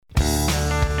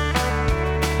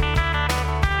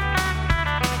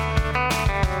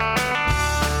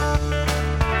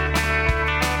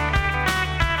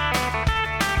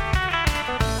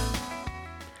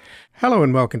Hello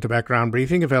and welcome to Background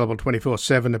Briefing, available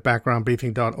 24/7 at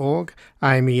backgroundbriefing.org.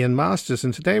 I'm Ian Masters,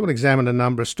 and today we'll examine a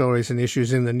number of stories and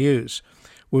issues in the news.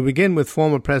 We'll begin with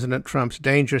former President Trump's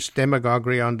dangerous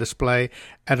demagoguery on display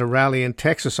at a rally in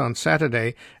Texas on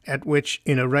Saturday, at which,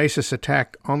 in a racist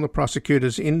attack on the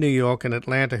prosecutors in New York and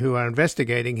Atlanta who are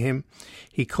investigating him,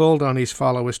 he called on his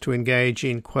followers to engage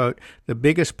in, quote, the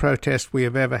biggest protest we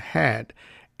have ever had,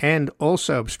 and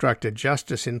also obstructed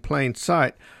justice in plain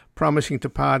sight, promising to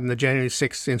pardon the January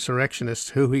 6th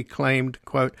insurrectionists who he claimed,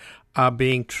 quote, are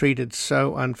being treated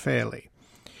so unfairly.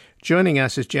 Joining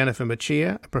us is Jennifer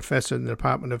Mercieca, a professor in the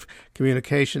Department of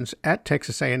Communications at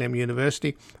Texas A&M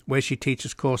University, where she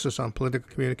teaches courses on political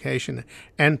communication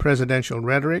and presidential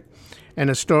rhetoric. An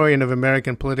historian of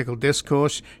American political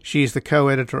discourse, she is the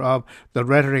co-editor of The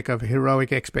Rhetoric of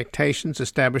Heroic Expectations,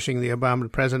 Establishing the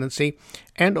Obama Presidency,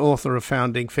 and author of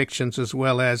Founding Fictions, as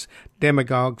well as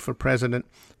Demagogue for President,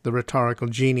 The Rhetorical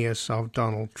Genius of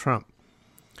Donald Trump.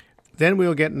 Then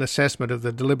we'll get an assessment of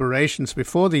the deliberations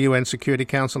before the UN Security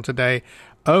Council today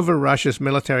over Russia's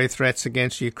military threats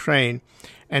against Ukraine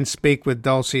and speak with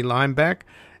Dulcie Leimbach,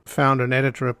 founder and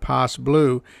editor of Pass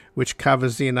Blue, which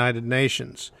covers the United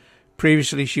Nations.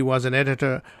 Previously, she was an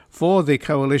editor for the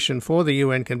Coalition for the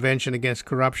UN Convention Against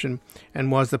Corruption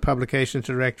and was the publications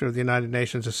director of the United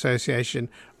Nations Association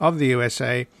of the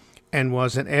USA and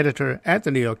was an editor at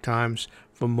the New York Times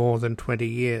for more than 20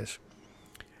 years.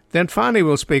 Then finally,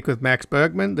 we'll speak with Max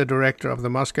Bergmann, the director of the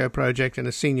Moscow Project and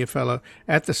a senior fellow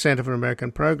at the Center for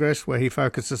American Progress, where he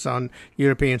focuses on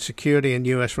European security and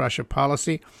U.S.-Russia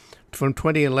policy. From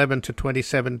 2011 to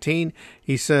 2017,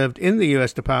 he served in the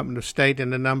U.S. Department of State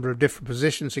in a number of different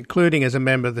positions, including as a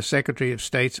member of the Secretary of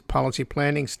State's Policy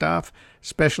Planning Staff,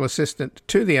 Special Assistant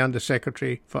to the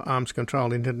Undersecretary for Arms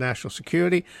Control and International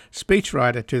Security,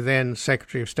 speechwriter to then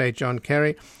Secretary of State John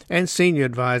Kerry, and Senior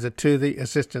Advisor to the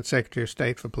Assistant Secretary of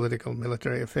State for Political and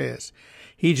Military Affairs.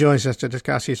 He joins us to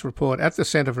discuss his report at the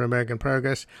Center for American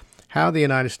Progress, How the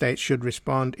United States Should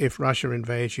Respond if Russia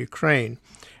Invades Ukraine.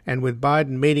 And with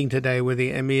Biden meeting today with the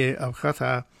Emir of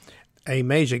Qatar, a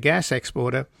major gas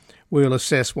exporter, we will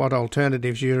assess what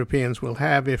alternatives Europeans will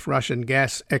have if Russian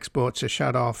gas exports are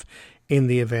shut off in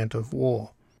the event of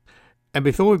war. And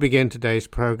before we begin today's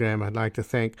program, I'd like to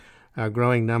thank our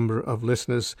growing number of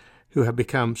listeners who have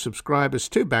become subscribers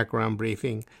to Background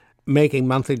Briefing, making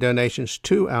monthly donations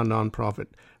to our nonprofit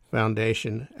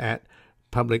foundation at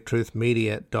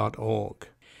publictruthmedia.org.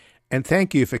 And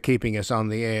thank you for keeping us on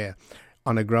the air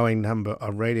on a growing number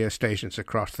of radio stations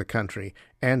across the country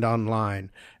and online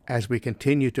as we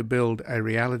continue to build a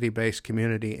reality-based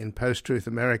community in post-truth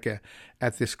America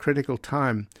at this critical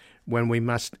time when we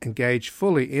must engage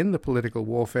fully in the political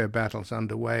warfare battles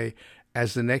underway,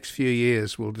 as the next few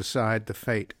years will decide the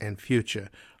fate and future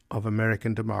of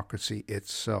American democracy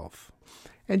itself.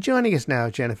 And joining us now,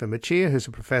 Jennifer Mercieca, who's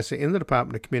a professor in the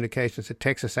Department of Communications at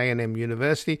Texas A&M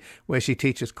University, where she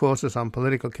teaches courses on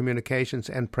political communications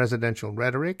and presidential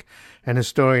rhetoric, an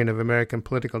historian of American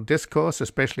political discourse,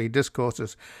 especially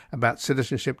discourses about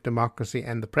citizenship, democracy,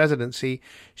 and the presidency.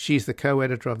 She's the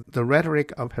co-editor of The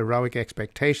Rhetoric of Heroic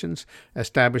Expectations,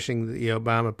 Establishing the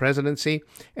Obama Presidency,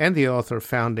 and the author of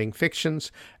Founding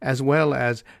Fictions, as well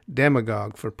as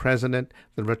Demagogue for President,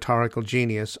 the Rhetorical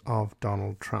Genius of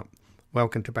Donald Trump.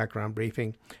 Welcome to Background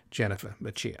Briefing, Jennifer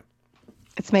Mercieca.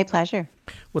 It's my pleasure.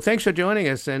 Well, thanks for joining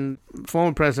us. And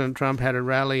former President Trump had a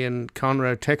rally in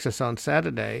Conroe, Texas on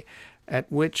Saturday, at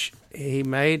which he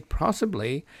made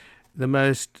possibly the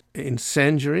most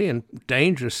incendiary and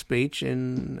dangerous speech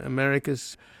in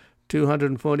America's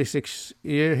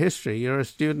 246-year history. You're a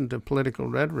student of political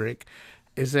rhetoric.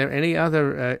 Is there any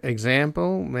other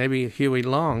example, maybe Huey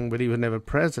Long, but he was never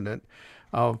president,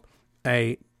 of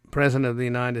a President of the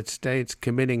United States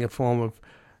committing a form of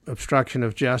obstruction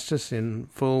of justice in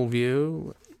full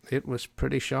view? It was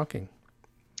pretty shocking.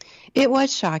 It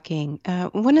was shocking.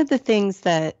 One of the things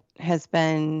that has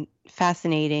been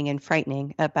fascinating and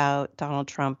frightening about Donald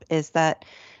Trump is that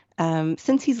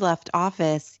since he's left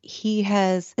office, he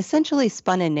has essentially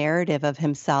spun a narrative of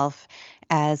himself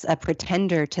as a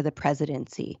pretender to the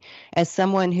presidency, as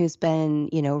someone who's been,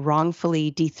 wrongfully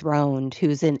dethroned,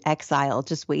 who's in exile,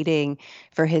 just waiting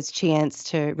for his chance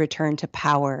to return to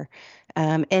power.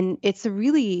 And it's a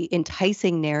really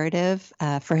enticing narrative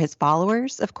for his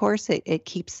followers. Of course, it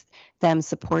keeps them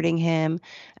supporting him.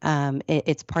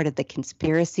 It's part of the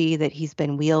conspiracy that he's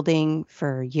been wielding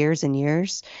for years and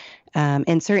years,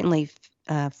 and certainly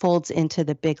folds into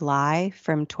the big lie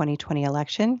from 2020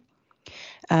 election.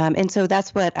 And so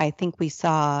that's what I think we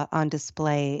saw on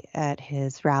display at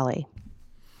his rally.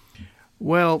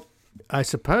 Well, I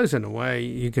suppose in a way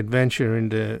you could venture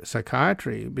into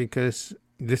psychiatry, because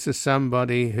this is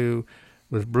somebody who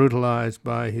was brutalized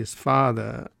by his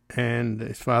father, and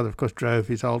his father, of course, drove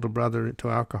his older brother into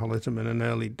alcoholism and an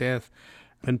early death.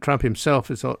 And Trump himself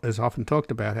has often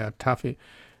talked about how tough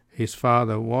his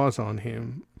father was on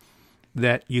him,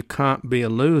 that you can't be a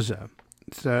loser.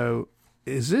 So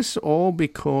is this all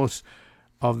because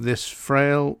of this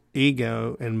frail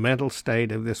ego and mental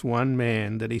state of this one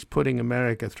man, that he's putting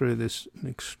America through this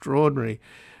extraordinary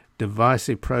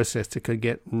divisive process that could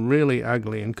get really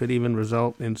ugly and could even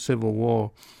result in civil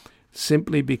war,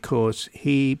 simply because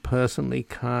he personally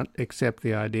can't accept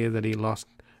the idea that he lost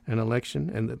an election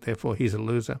and that therefore he's a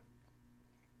loser?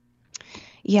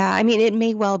 Yeah, I mean, it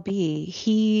may well be.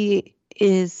 He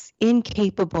is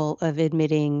incapable of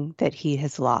admitting that he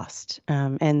has lost.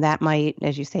 And that might,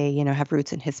 as you say, have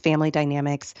roots in his family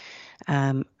dynamics.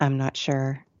 I'm not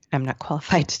sure. I'm not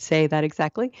qualified to say that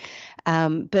exactly.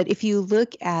 But if you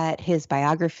look at his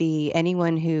biography,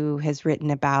 anyone who has written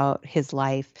about his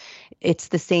life, it's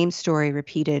the same story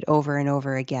repeated over and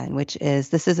over again, which is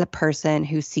this is a person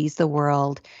who sees the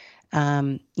world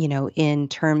in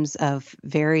terms of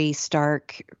very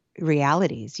stark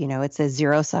realities. It's a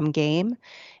zero-sum game,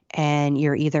 and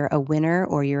you're either a winner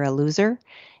or you're a loser.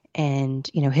 And,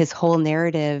 his whole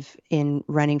narrative in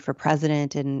running for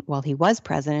president and while he was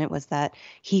president was that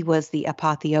he was the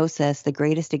apotheosis, the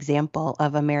greatest example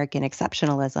of American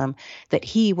exceptionalism, that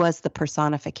he was the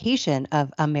personification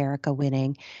of America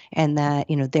winning, and that,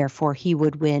 therefore he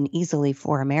would win easily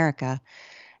for America.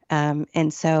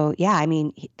 And so, yeah, I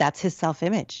mean, that's his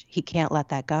self-image. He can't let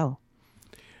that go.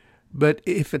 But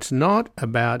if it's not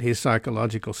about his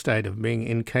psychological state of being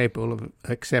incapable of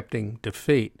accepting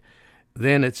defeat,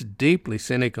 then it's deeply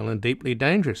cynical and deeply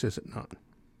dangerous, is it not?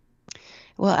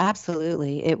 Well,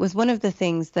 absolutely. It was one of the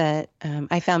things that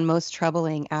I found most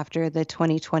troubling after the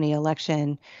 2020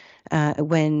 election,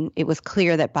 when it was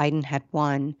clear that Biden had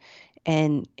won,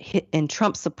 and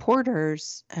Trump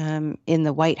supporters in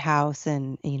the White House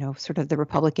and sort of the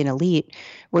Republican elite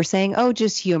were saying, "Oh,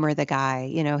 just humor the guy.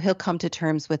 He'll come to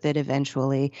terms with it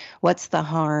eventually. What's the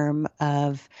harm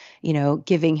of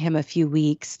giving him a few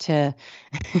weeks to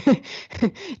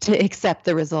to accept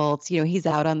the results? He's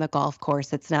out on the golf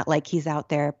course. It's not like he's out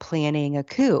there planning a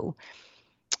coup."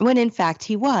 When in fact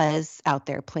he was out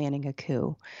there planning a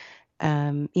coup.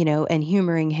 And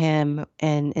humoring him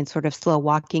and sort of slow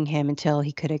walking him until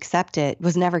he could accept it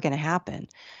was never going to happen.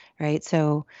 Right.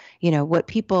 So, what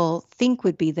people think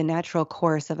would be the natural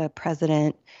course of a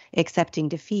president accepting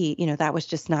defeat, that was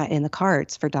just not in the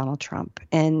cards for Donald Trump.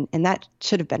 And that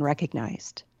should have been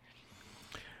recognized.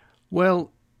 Well,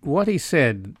 what he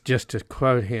said, just to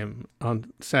quote him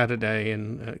on Saturday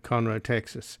in Conroe,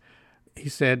 Texas, he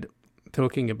said,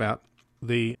 talking about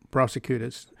the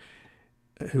prosecutors,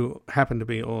 who happen to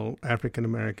be all African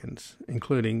Americans,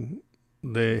 including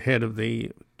the head of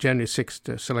the January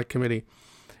 6th Select Committee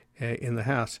in the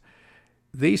House.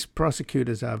 These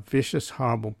prosecutors are vicious,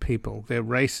 horrible people. They're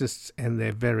racists and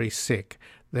they're very sick.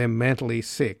 They're mentally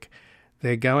sick.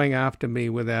 They're going after me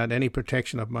without any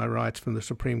protection of my rights from the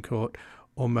Supreme Court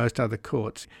or most other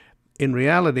courts. In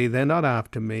reality, they're not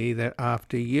after me, they're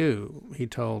after you, he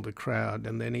told the crowd.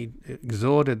 And then he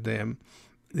exhorted them,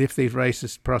 if these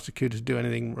racist prosecutors do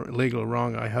anything illegal or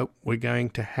wrong, I hope we're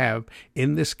going to have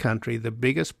in this country the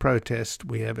biggest protest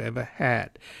we have ever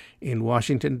had in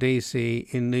Washington, D.C.,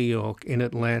 in New York, in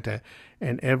Atlanta,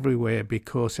 and everywhere,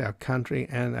 because our country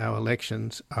and our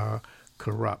elections are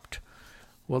corrupt.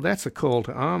 Well, that's a call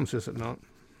to arms, is it not?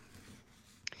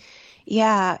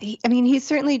 Yeah, he's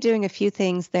certainly doing a few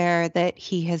things there that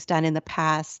he has done in the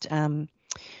past.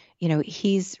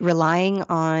 He's relying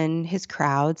on his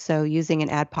crowd, so using an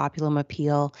ad populum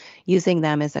appeal, using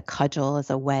them as a cudgel, as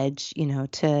a wedge,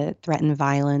 to threaten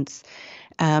violence.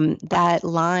 That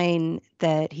line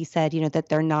that he said, that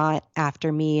they're not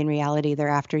after me, in reality, they're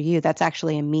after you. That's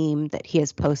actually a meme that he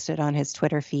has posted on his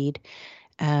Twitter feed,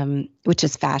 which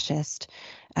is fascist,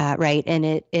 right? And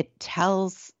it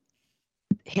tells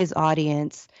his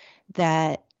audience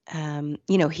that,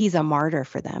 he's a martyr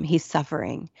for them. He's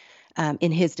suffering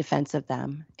in his defense of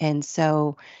them. And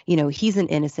so, he's an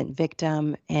innocent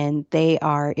victim and they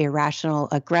are irrational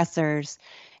aggressors,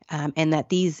 and that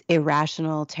these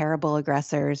irrational, terrible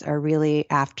aggressors are really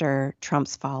after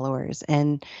Trump's followers.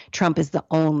 And Trump is the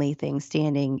only thing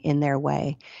standing in their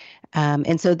way.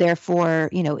 And so therefore,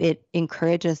 it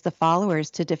encourages the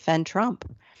followers to defend Trump.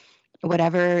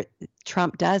 Whatever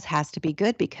Trump does has to be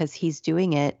good because he's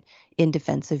doing it in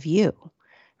defense of you.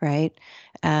 Right.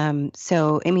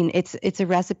 So, it's a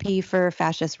recipe for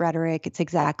fascist rhetoric. It's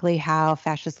exactly how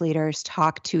fascist leaders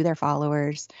talk to their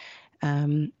followers. I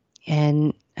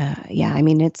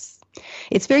mean,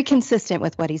 it's very consistent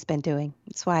with what he's been doing.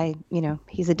 That's why,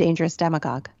 he's a dangerous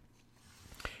demagogue.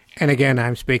 And again,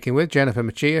 I'm speaking with Jennifer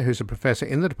Mercieca, who's a professor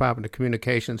in the Department of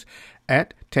Communications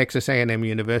at Texas A&M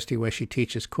University, where she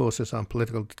teaches courses on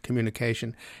political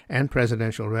communication and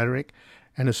presidential rhetoric,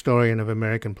 an historian of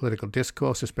American political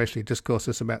discourse, especially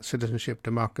discourses about citizenship,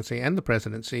 democracy, and the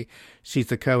presidency. She's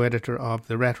the co-editor of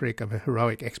The Rhetoric of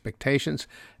Heroic Expectations,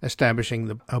 Establishing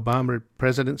the Obama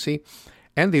Presidency,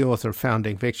 and the author of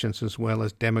Founding Fictions, as well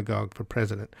as Demagogue for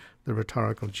President, The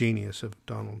Rhetorical Genius of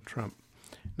Donald Trump.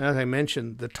 Now, as I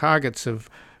mentioned, the targets of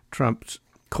Trump's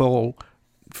call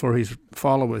for his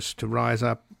followers to rise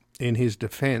up in his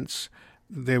defense,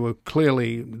 there were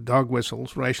clearly dog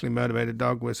whistles, racially motivated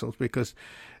dog whistles, because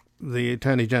the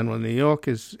Attorney General of New York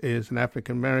is an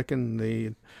African-American,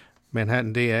 the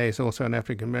Manhattan DA is also an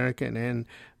African-American, and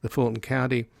the Fulton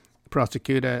County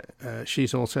prosecutor,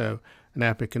 she's also an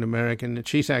African-American, and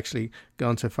she's actually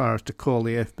gone so far as to call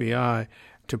the FBI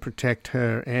to protect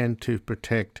her and to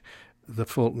protect the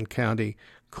Fulton County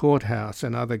courthouse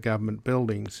and other government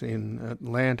buildings in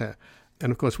Atlanta.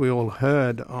 And of course, we all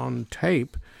heard on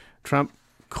tape Trump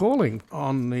calling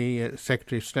on the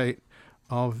Secretary of State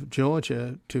of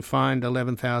Georgia to find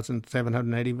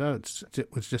 11,780 votes.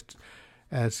 It was just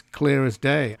as clear as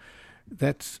day.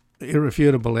 That's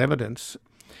irrefutable evidence.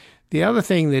 The other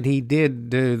thing that he did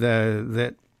do, though,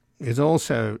 that is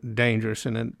also dangerous,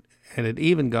 and it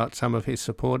even got some of his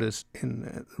supporters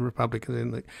in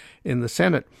Republicans in the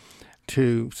Senate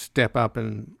to step up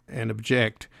and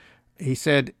object. He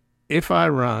said, if I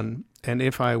run and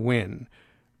if I win,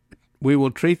 we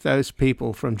will treat those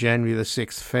people from January the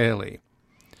 6th fairly.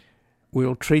 We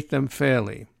will treat them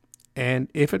fairly. And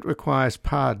if it requires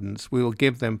pardons, we will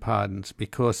give them pardons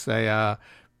because they are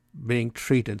being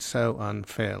treated so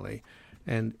unfairly.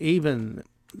 And even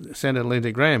Senator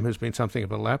Lindsey Graham, who's been something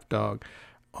of a lapdog,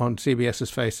 on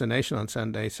CBS's Face the Nation on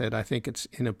Sunday said, I think it's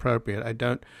inappropriate. I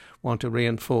don't want to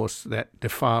reinforce that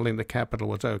defiling the Capitol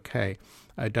was okay.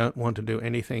 I don't want to do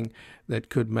anything that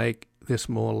could make this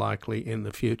more likely in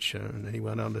the future. And he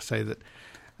went on to say that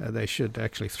they should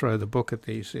actually throw the book at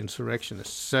these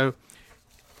insurrectionists. So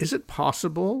is it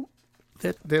possible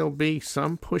that there'll be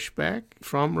some pushback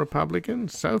from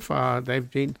Republicans? So far, they've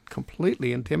been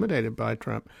completely intimidated by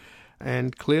Trump.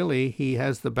 And clearly, he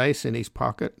has the base in his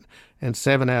pocket, and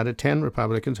 7 out of 10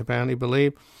 Republicans apparently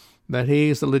believe that he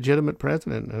is the legitimate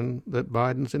president and that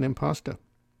Biden's an imposter.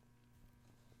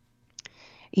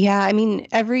 Yeah, I mean,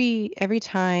 every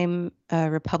time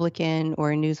a Republican or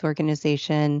a news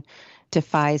organization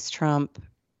defies Trump,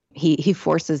 he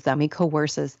forces them, he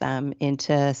coerces them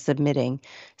into submitting.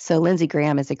 So Lindsey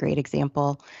Graham is a great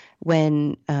example.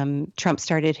 When Trump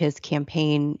started his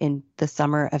campaign in the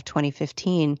summer of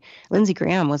 2015, Lindsey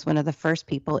Graham was one of the first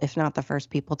people, if not the first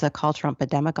people, to call Trump a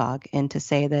demagogue and to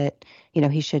say that,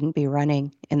 he shouldn't be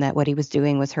running and that what he was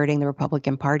doing was hurting the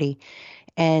Republican Party.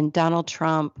 And Donald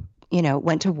Trump,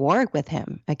 went to war with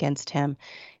him, against him.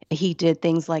 He did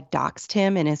things like doxed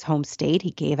him in his home state.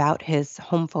 He gave out his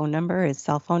home phone number, his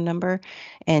cell phone number,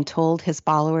 and told his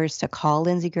followers to call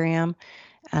Lindsey Graham.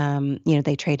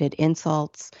 They traded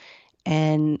insults,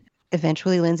 and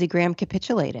eventually Lindsey Graham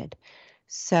capitulated.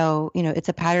 So, it's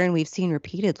a pattern we've seen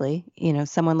repeatedly.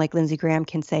 Someone like Lindsey Graham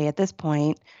can say at this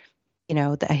point,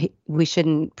 that we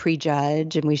shouldn't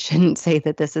prejudge and we shouldn't say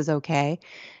that this is okay.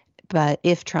 But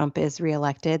if Trump is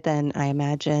reelected, then I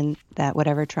imagine that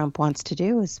whatever Trump wants to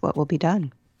do is what will be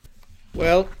done.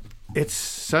 Well, it's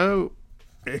so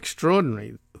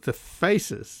extraordinary, the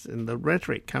faces and the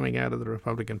rhetoric coming out of the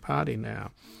Republican Party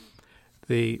now.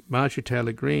 The Marjorie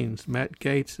Taylor Greenes, Matt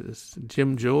Gaetzes,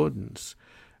 Jim Jordans,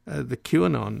 the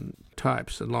QAnon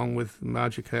types, along with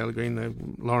Marjorie Taylor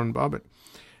Greene, Lauren Bobbitt.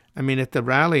 I mean, at the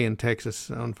rally in Texas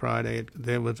on Friday,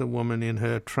 there was a woman in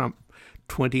her Trump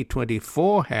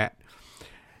 2024 hat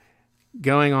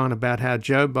going on about how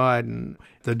Joe Biden,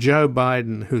 the Joe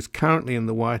Biden who's currently in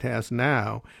the White House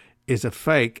now, is a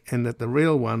fake, and that the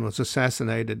real one was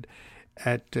assassinated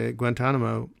at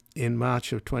Guantanamo in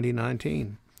March of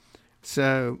 2019.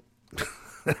 So,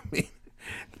 I mean,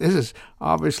 this is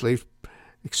obviously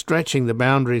stretching the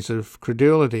boundaries of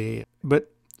credulity, but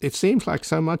it seems like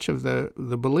so much of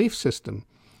the belief system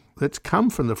that's come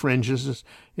from the fringes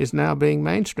is now being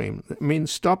mainstream. I mean,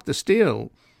 Stop the Steal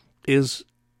is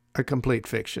a complete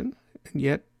fiction, and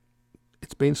yet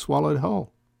it's been swallowed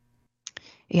whole.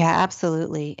 Yeah,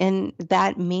 absolutely. And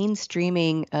that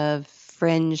mainstreaming of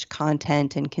fringe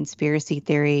content and conspiracy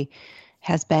theory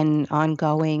has been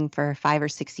ongoing for 5 or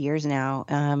 6 years now.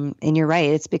 And you're right,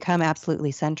 it's become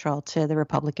absolutely central to the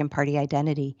Republican Party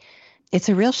identity. It's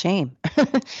a real shame.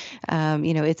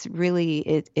 It's really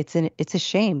it's a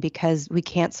shame because we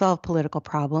can't solve political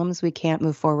problems. We can't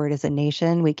move forward as a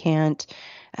nation. We can't,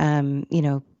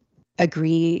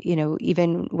 agree,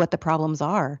 even what the problems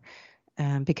are,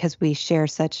 because we share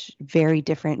such very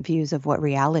different views of what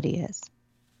reality is.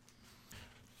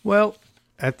 Well,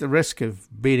 at the risk of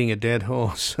beating a dead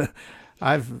horse,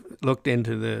 I've looked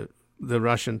into the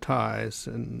Russian ties,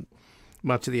 and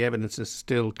much of the evidence is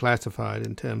still classified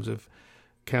in terms of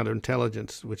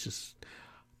counterintelligence, which is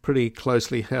pretty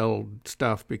closely held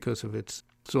stuff because of its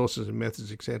sources and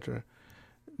methods, etc.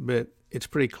 But it's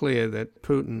pretty clear that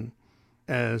Putin,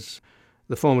 as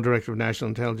the former director of national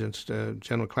intelligence,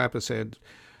 General Clapper, said,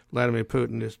 Vladimir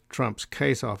Putin is Trump's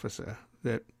case officer,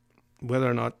 that whether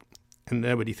or not, and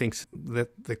nobody thinks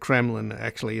that the Kremlin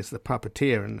actually is the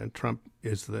puppeteer and Trump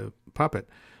is the puppet,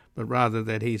 but rather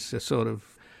that he's a sort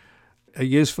of a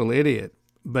useful idiot,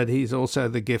 but he's also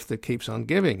the gift that keeps on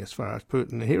giving as far as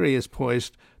Putin. Here he is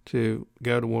poised to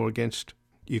go to war against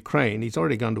Ukraine. He's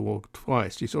already gone to war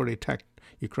twice. He's already attacked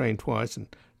Ukraine twice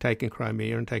and taken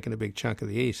Crimea and taken a big chunk of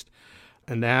the east.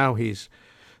 And now he's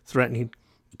threatening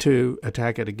to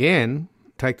attack it again,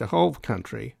 take the whole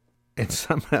country, and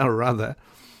somehow or other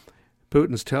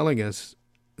Putin's telling us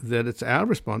that it's our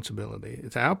responsibility,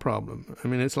 it's our problem. I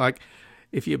mean, it's like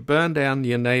if you burn down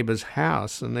your neighbor's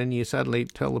house and then you suddenly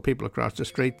tell the people across the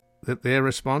street that they're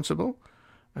responsible.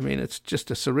 I mean, it's just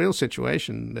a surreal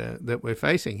situation that we're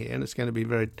facing here, and it's going to be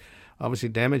very obviously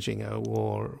damaging a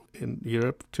war in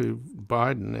Europe to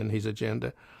Biden and his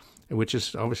agenda, which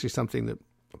is obviously something that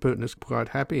Putin is quite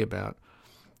happy about.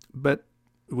 But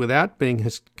without being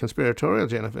his conspiratorial,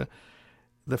 Jennifer,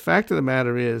 the fact of the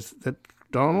matter is that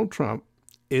Donald Trump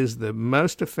is the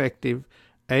most effective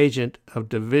agent of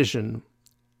division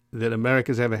that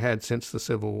America's ever had since the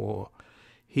Civil War.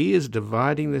 He is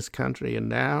dividing this country, and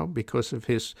now, because of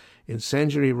his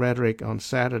incendiary rhetoric on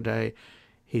Saturday,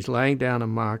 he's laying down a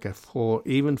marker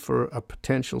even for a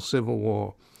potential civil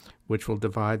war, which will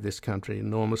divide this country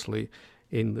enormously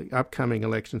in the upcoming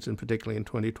elections, and particularly in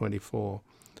 2024.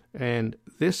 And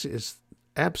this is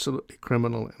absolutely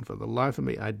criminal, and for the life of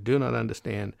me, I do not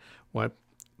understand why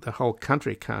the whole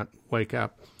country can't wake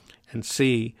up and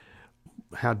see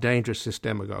how dangerous this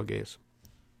demagogue is.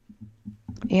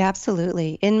 Yeah,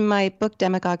 absolutely. In my book,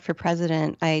 Demagogue for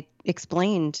President, I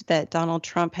explained that Donald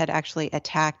Trump had actually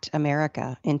attacked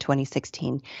America in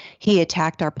 2016. He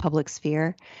attacked our public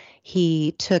sphere.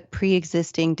 He took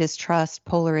pre-existing distrust,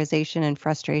 polarization, and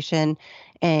frustration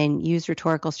and used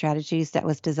rhetorical strategies that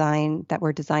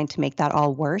were designed to make that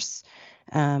all worse.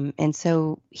 And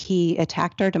so he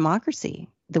attacked our democracy,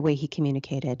 the way he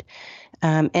communicated.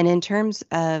 And in terms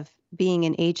of being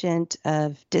an agent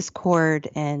of discord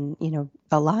and,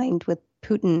 aligned with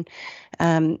Putin,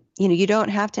 you don't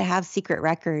have to have secret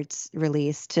records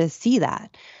released to see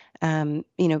that.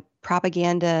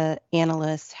 Propaganda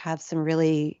analysts have some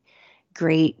really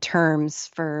great terms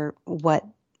for what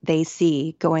they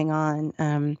see going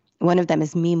on. One of them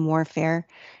is meme warfare,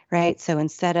 right? So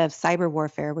instead of cyber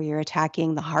warfare, where you're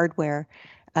attacking the hardware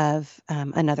of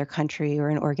another country or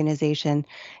an organization,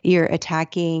 you're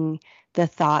attacking the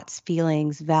thoughts,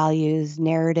 feelings, values,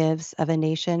 narratives of a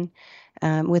nation.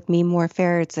 With meme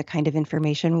warfare, it's a kind of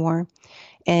information war.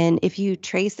 And if you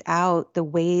trace out the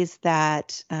ways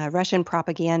that Russian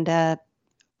propaganda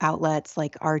outlets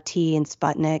like RT and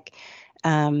Sputnik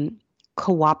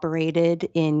cooperated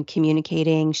in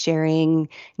communicating, sharing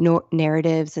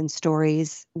narratives and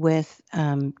stories with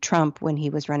Trump when he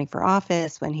was running for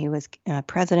office, when he was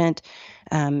president,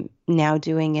 now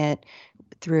doing it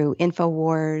through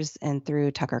InfoWars and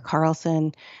through Tucker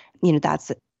Carlson.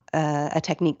 That's a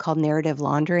technique called narrative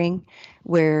laundering,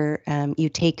 where you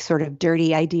take sort of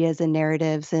dirty ideas and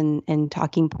narratives and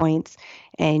talking points,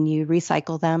 and you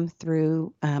recycle them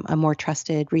through a more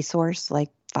trusted resource like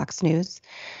Fox News.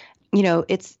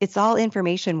 It's all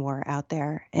information war out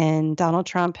there, and Donald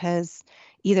Trump has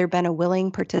either been a willing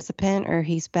participant or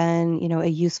he's been, a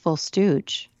useful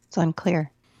stooge. It's unclear.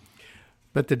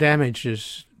 But the damage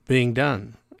is being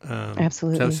done.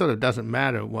 Absolutely. So it sort of doesn't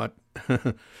matter what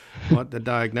what the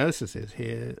diagnosis is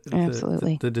here.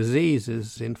 Absolutely. The disease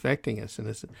is infecting us, and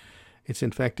it's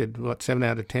infected, 7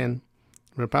 out of 10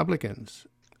 Republicans.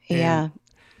 Yeah. And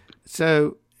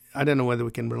so I don't know whether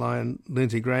we can rely on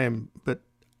Lindsey Graham, but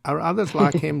are others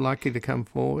like him likely to come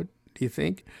forward, do you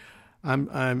think?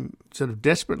 I'm sort of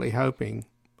desperately hoping.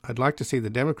 I'd like to see the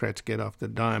Democrats get off the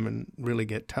dime and really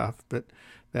get tough, but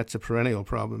that's a perennial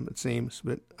problem, it seems.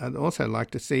 But I'd also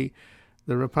like to see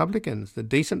the Republicans, the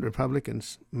decent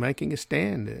Republicans, making a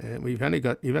stand. You've only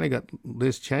got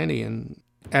Liz Cheney and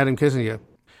Adam Kinzinger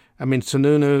I mean,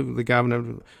 Sununu, the governor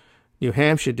of New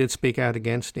Hampshire, did speak out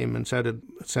against him, and so did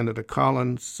Senator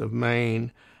Collins of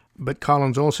Maine. But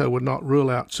Collins also would not rule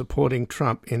out supporting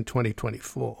Trump in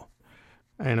 2024.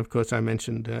 And, of course, I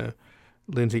mentioned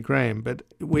Lindsey Graham. But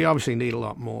we obviously need a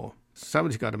lot more.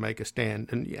 Somebody's got to make a stand.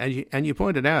 And you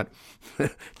pointed out,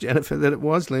 Jennifer, that it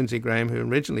was Lindsey Graham who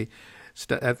originally,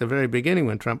 at the very beginning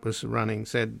when Trump was running,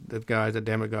 said that guy's a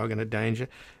demagogue and a danger.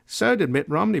 So did Mitt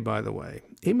Romney, by the way.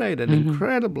 He made an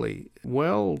incredibly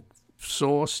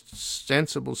well-sourced,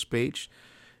 sensible speech.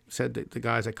 He said that the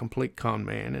guy's a complete con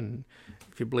man, and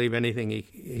if you believe anything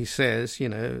he says, you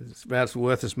know, it's about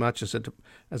worth as much as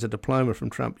a diploma from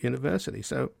Trump University.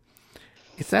 So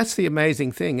that's the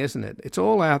amazing thing, isn't it? It's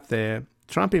all out there.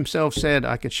 Trump himself said,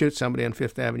 I could shoot somebody on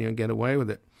Fifth Avenue and get away with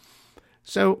it.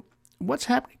 So what's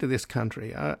happening to this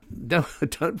country?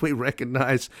 Don't we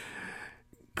recognize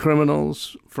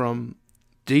criminals from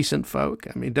decent folk?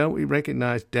 I mean, don't we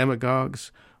recognize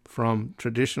demagogues from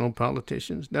traditional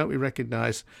politicians? Don't we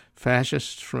recognize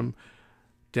fascists from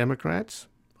Democrats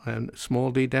and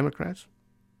small d Democrats?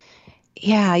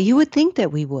 Yeah, you would think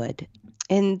that we would.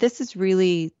 And this is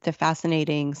really the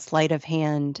fascinating sleight of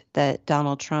hand that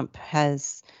Donald Trump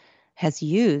has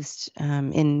used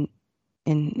in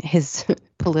his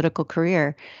political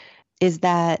career, is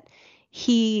that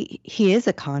he is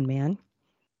a con man,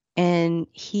 and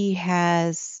he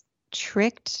has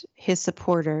tricked his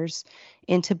supporters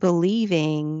into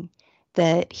believing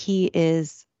that he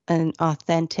is an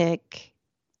authentic,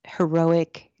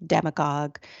 heroic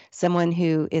demagogue, someone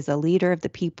who is a leader of the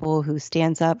people, who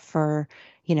stands up for,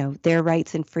 you know, their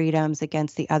rights and freedoms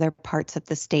against the other parts of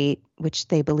the state, which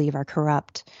they believe are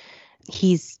corrupt.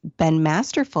 He's been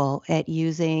masterful at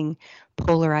using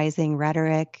polarizing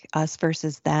rhetoric, us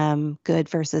versus them, good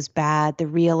versus bad, the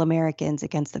real Americans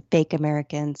against the fake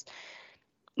Americans.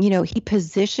 You know, he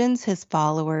positions his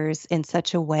followers in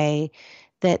such a way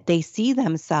that they see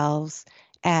themselves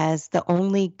as the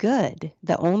only good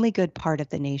part of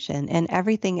the nation, and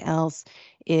everything else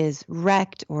is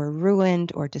wrecked or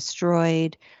ruined or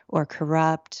destroyed or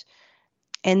corrupt.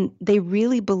 And they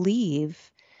really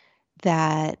believe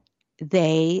that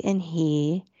they and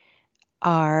he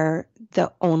are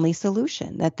the only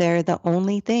solution, that they're the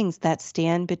only things that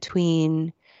stand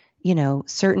between, you know,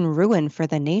 certain ruin for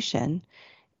the nation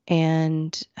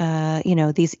and, you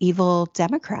know, these evil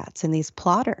Democrats and these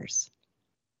plotters.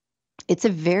 It's a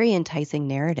very enticing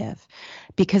narrative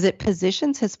because it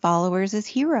positions his followers as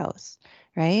heroes,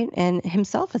 right? And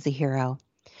himself as a hero.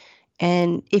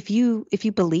 And if you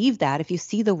believe that, if you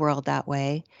see the world that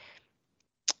way,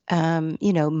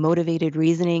 you know, motivated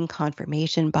reasoning,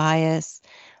 confirmation bias,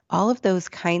 all of those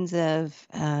kinds of,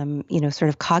 you know, sort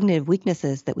of cognitive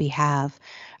weaknesses that we have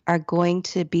are going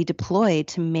to be deployed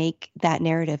to make that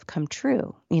narrative come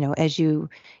true. You know, as you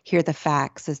hear the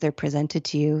facts as they're presented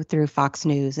to you through Fox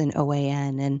News and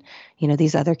OAN and, you know,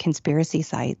 these other conspiracy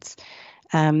sites,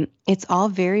 it's all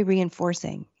very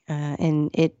reinforcing,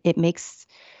 and it makes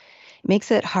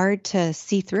it hard to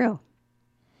see through.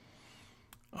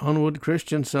 Onward,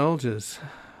 Christian soldiers.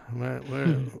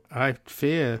 I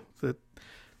fear that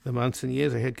the months and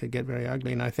years ahead could get very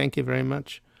ugly, and I thank you very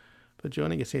much for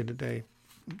joining us here today,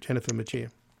 Jennifer Mercieca.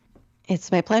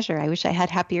 It's my pleasure. I wish I had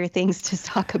happier things to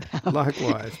talk about.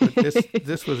 Likewise, but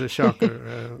this was a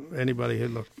shocker. Anybody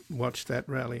who watched that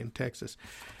rally in Texas.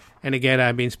 And again,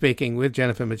 I've been speaking with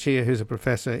Jennifer Mercieca, who's a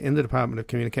professor in the Department of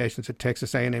Communications at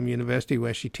Texas A&M University,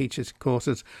 where she teaches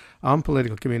courses on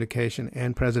political communication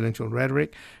and presidential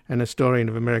rhetoric, and a historian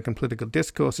of American political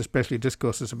discourse, especially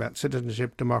discourses about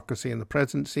citizenship, democracy, and the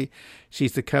presidency.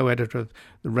 She's the co-editor of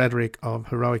The Rhetoric of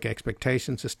Heroic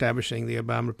Expectations, Establishing the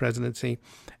Obama Presidency,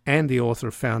 and the author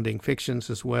of Founding Fictions,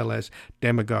 as well as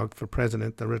Demagogue for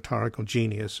President, the Rhetorical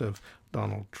Genius of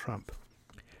Donald Trump.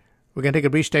 We're going to take a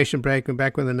brief station break. We're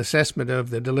back with an assessment of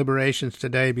the deliberations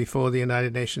today before the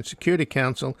United Nations Security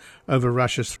Council over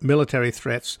Russia's military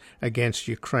threats against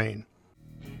Ukraine.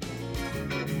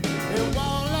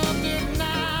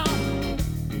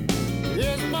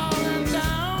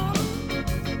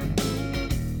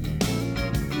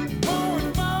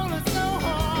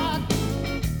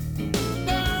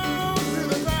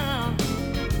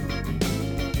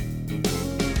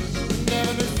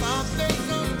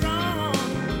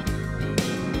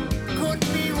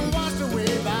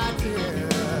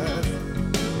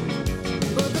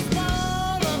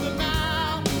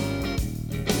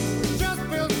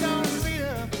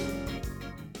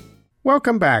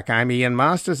 Welcome back. I'm Ian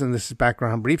Masters, and this is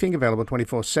Background Briefing, available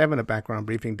 24/7 at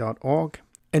backgroundbriefing.org.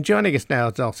 And joining us now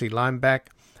is Dulcie Leimbach,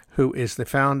 who is the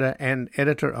founder and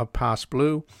editor of Past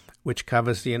Blue, which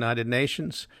covers the United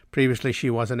Nations. Previously, she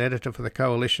was an editor for the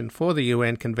Coalition for the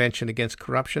UN Convention Against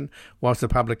Corruption, was the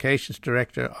publications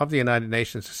director of the United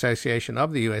Nations Association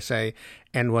of the USA,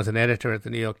 and was an editor at the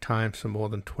New York Times for more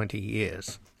than 20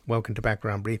 years. Welcome to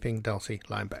Background Briefing, Dulcie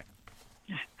Leimbach.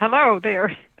 Hello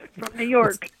there from New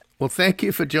York. Well, thank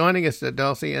you for joining us,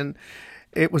 Dulcie. And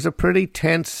it was a pretty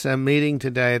tense meeting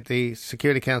today at the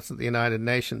Security Council of the United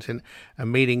Nations, in a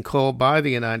meeting called by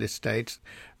the United States.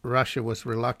 Russia was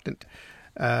reluctant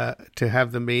to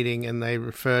have the meeting, and they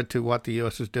referred to what the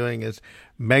U.S. was doing as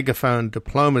megaphone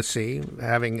diplomacy,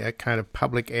 having a kind of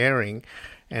public airing.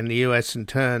 And the U.S. in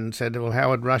turn said, well, how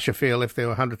would Russia feel if there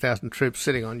were 100,000 troops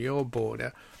sitting on your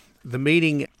border? The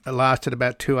meeting lasted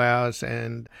about 2 hours,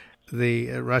 and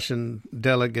the Russian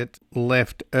delegate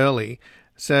left early.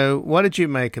 So what did you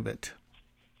make of it?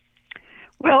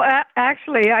 Well,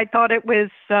 actually, I thought it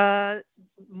was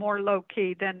more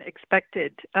low-key than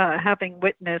expected, having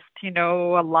witnessed,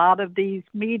 a lot of these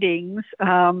meetings,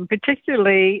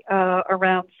 particularly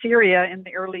around Syria in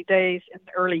the early days, in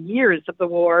the early years of the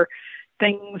war.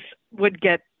 Things would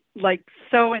get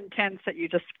so intense that you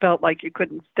just felt like you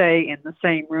couldn't stay in the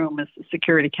same room as the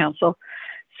Security Council.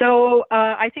 So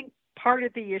I think part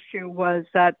of the issue was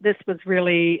that this was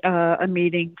really a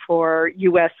meeting for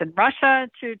U.S. and Russia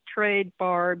to trade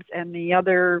barbs, and the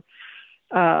other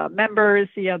members,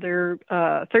 the other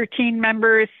 13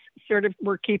 members, sort of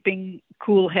were keeping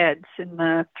cool heads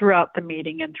throughout the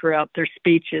meeting and throughout their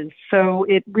speeches. So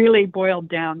it really boiled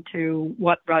down to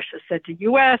what Russia said to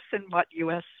U.S. and what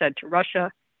U.S. said to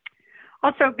Russia.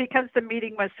 Also, because the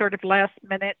meeting was sort of last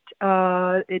minute,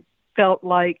 it felt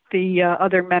like the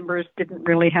other members didn't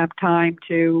really have time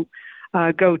to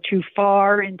go too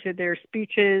far into their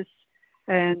speeches.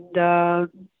 And, a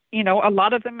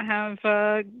lot of them have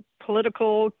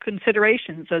political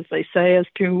considerations, as they say, as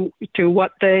to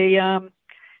what they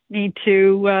need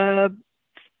to,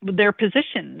 their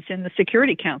positions in the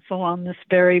Security Council on this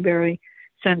very, very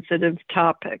sensitive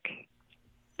topic.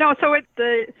 No, so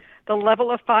the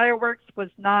level of fireworks was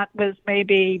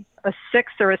maybe a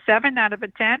 6 or a 7 out of a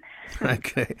 10.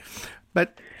 Okay.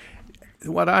 But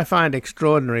what I find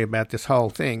extraordinary about this whole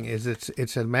thing is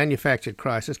it's a manufactured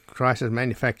crisis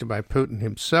manufactured by Putin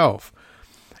himself.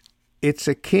 It's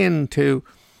akin to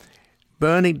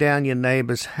burning down your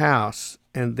neighbor's house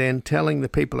and then telling the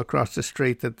people across the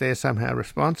street that they're somehow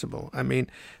responsible. I mean,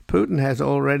 Putin has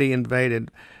already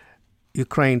invaded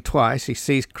Ukraine twice. He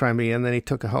seized Crimea, and then he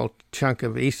took a whole chunk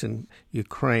of eastern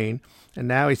Ukraine, and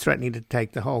now he's threatening to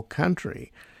take the whole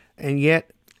country. And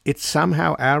yet it's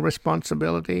somehow our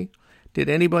responsibility. Did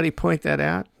anybody point that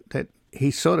out? That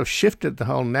he sort of shifted the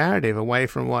whole narrative away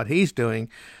from what he's doing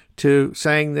to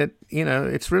saying that,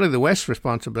 it's really the West's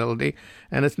responsibility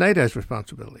and it's NATO's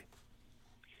responsibility.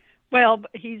 Well,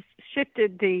 he's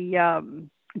shifted the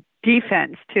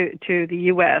defense to the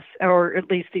U.S., or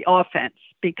at least the offense,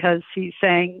 because he's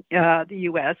saying the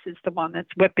U.S. is the one that's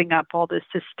whipping up all this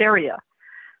hysteria.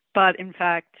 But in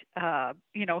fact,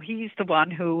 he's the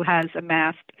one who has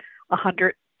amassed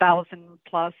 100,000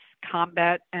 plus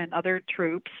combat and other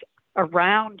troops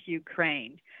around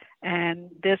Ukraine. And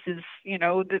this is,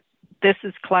 this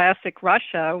is classic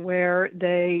Russia, where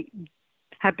they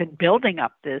have been building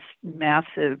up this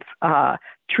massive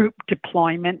troop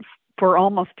deployment for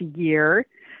almost a year,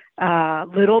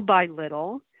 little by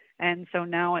little. And so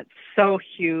now it's so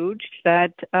huge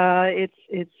that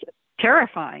it's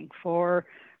terrifying for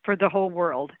the whole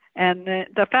world. And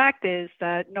the fact is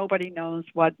that nobody knows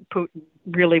what Putin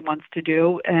really wants to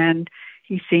do. And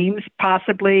he seems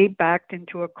possibly backed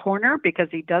into a corner because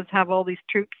he does have all these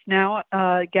troops now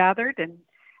gathered. And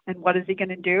what is he going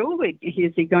to do?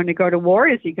 Is he going to go to war?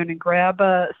 Is he going to grab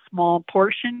a small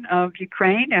portion of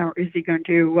Ukraine, or is he going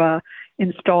to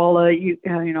install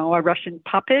a Russian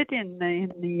puppet in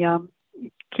the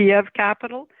Kiev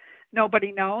capital?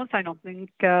 Nobody knows. I don't think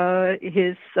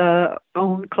his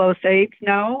own close aides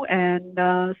know.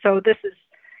 And so this is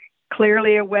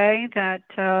clearly a way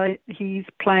that he's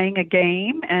playing a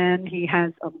game, and he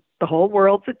has the whole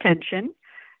world's attention.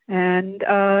 And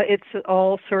it's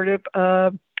all sort of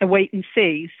a wait and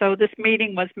see. So this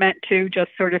meeting was meant to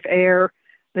just sort of air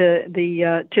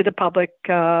the to the public,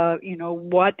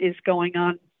 what is going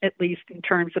on, at least in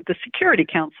terms of the Security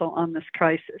Council on this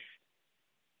crisis.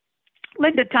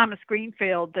 Linda Thomas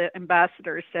Greenfield, the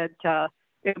ambassador, said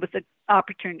it was an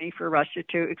opportunity for Russia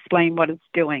to explain what it's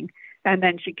doing. And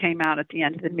then she came out at the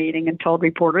end of the meeting and told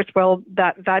reporters, well,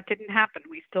 that didn't happen.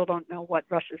 We still don't know what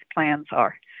Russia's plans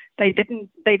are. They didn't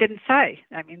say.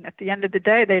 I mean, at the end of the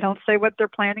day, they don't say what they're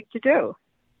planning to do.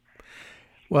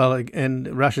 Well,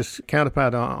 and Russia's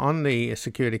counterpart on the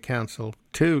Security Council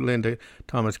to Linda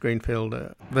Thomas Greenfield,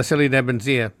 Vasily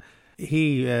Nebenzia,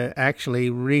 he actually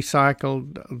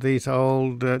recycled these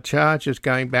old charges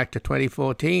going back to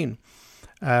 2014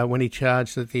 when he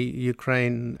charged that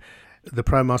the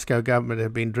pro-Moscow government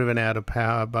had been driven out of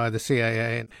power by the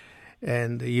CIA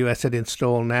and the US had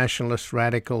installed nationalist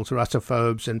radicals,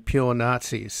 Russophobes, and pure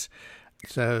Nazis.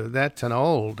 So that's an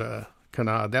old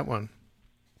canard, that one.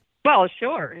 Well,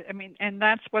 sure. I mean, and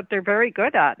that's what they're very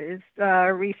good at is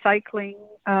recycling,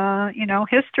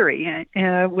 history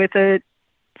with a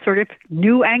sort of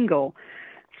new angle.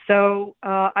 So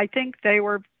I think they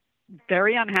were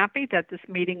very unhappy that this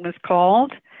meeting was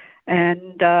called.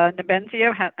 And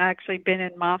Nebenzia had actually been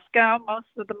in Moscow most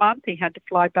of the month. He had to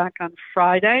fly back on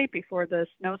Friday before the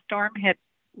snowstorm hit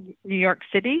New York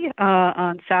City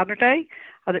on Saturday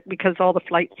because all the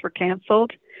flights were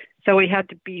canceled. So he had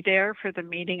to be there for the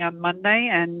meeting on Monday.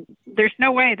 And there's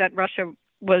no way that Russia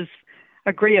was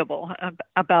agreeable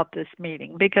about this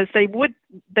meeting because they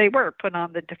were put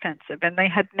on the defensive and they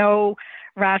had no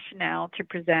rationale to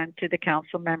present to the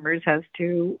council members as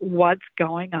to what's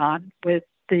going on with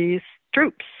these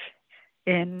troops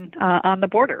on the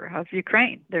border of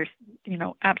Ukraine. There's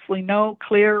absolutely no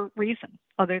clear reason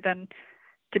other than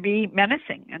to be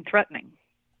menacing and threatening.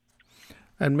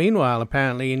 And meanwhile,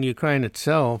 apparently in Ukraine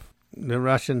itself, the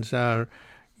Russians are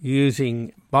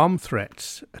using bomb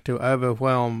threats to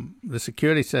overwhelm the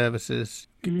security services.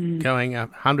 Going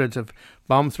up, hundreds of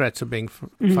bomb threats are being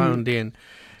phoned in,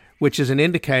 which is an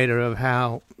indicator of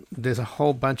how there's a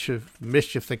whole bunch of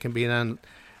mischief that can be done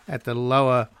at the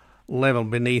lower level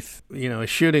beneath, a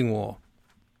shooting war.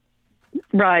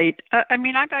 Right. I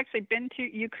mean, I've actually been to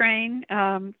Ukraine,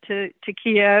 to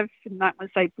Kiev, and that was,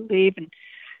 I believe, in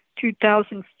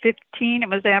 2015. It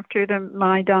was after the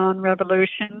Maidan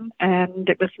Revolution, and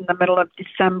it was in the middle of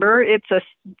December. It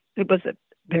was a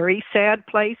very sad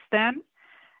place then,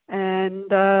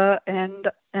 and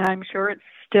I'm sure it's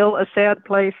still a sad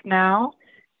place now.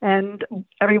 And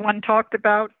everyone talked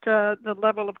about the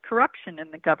level of corruption in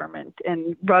the government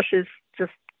and Russia's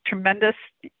just tremendous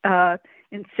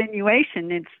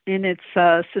insinuation in its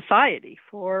society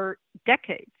for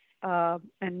decades.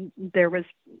 And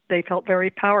they felt very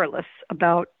powerless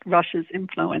about Russia's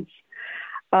influence.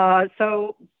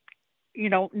 So,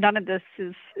 none of this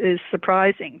is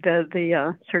surprising.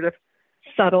 The sort of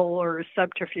subtle or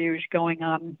subterfuge going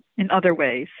on in other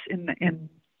ways in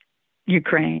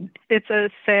Ukraine. It's a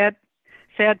sad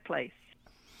place.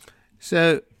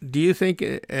 So, do you think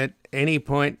at any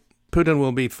point Putin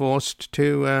will be forced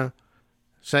to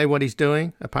say what he's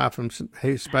doing, apart from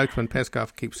his spokesman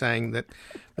Peskov keeps saying that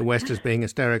the West is being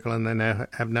hysterical and they now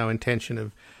have no intention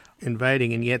of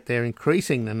invading, and yet they're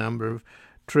increasing the number of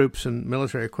troops and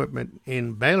military equipment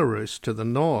in Belarus to the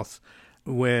north,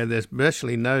 where there's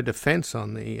virtually no defense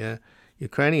on the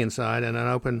Ukrainian side and an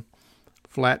open,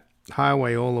 flat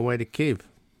highway all the way to Kyiv.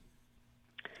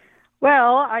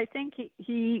 Well, I think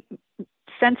he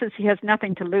senses he has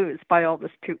nothing to lose by all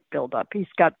this troop buildup.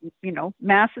 He's got,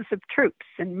 masses of troops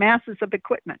and masses of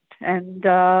equipment. And,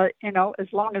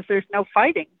 as long as there's no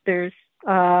fighting, there's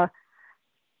no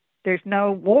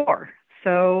war.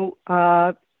 So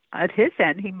at his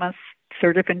end, he must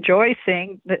sort of enjoy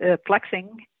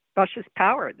flexing Russia's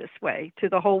power this way to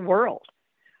the whole world.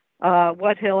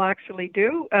 What he'll actually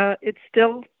do, it's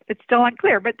still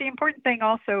unclear. But the important thing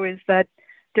also is that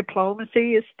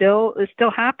diplomacy is still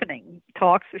happening.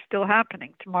 Talks are still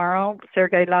happening. Tomorrow,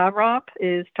 Sergei Lavrov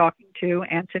is talking to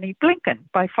Antony Blinken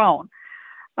by phone.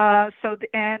 The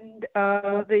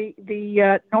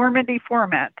Normandy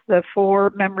format, the four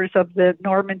members of the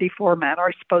Normandy format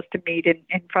are supposed to meet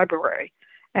in February,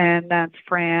 and that's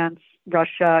France,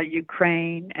 Russia,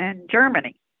 Ukraine, and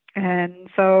Germany. And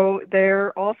so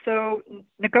they're also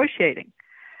negotiating.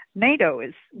 NATO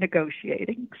is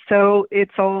negotiating, so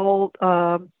it's still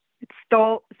a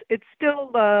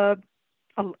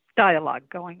dialogue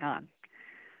going on.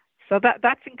 So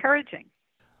that's encouraging.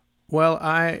 Well,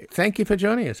 I thank you for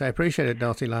joining us. I appreciate it,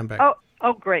 Dulcie Leimbach.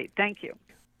 Oh, great, thank you.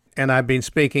 And I've been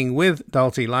speaking with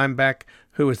Dulcie Leimbach,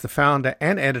 who is the founder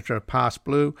and editor of Past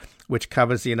Blue, which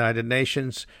covers the United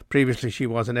Nations. Previously, she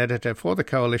was an editor for the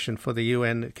Coalition for the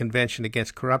UN Convention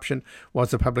Against Corruption,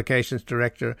 was the publications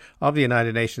director of the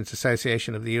United Nations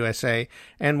Association of the USA,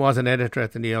 and was an editor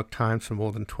at the New York Times for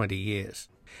more than 20 years.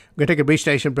 We're going to take a brief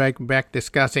station break and back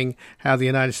discussing how the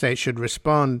United States should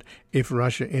respond if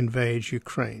Russia invades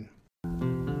Ukraine.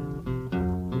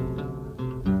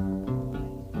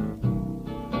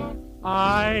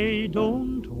 I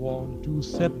don't want to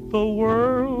set the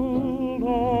world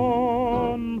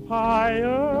on fire.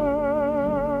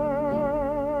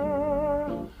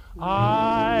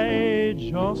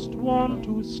 just want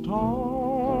to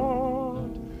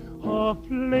start a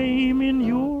flame in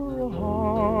your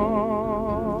heart.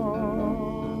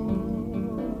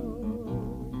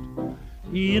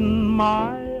 In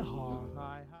my heart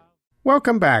I have...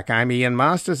 Welcome back. I'm Ian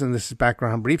Masters, and this is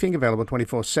Background Briefing, available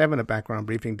 24/7 at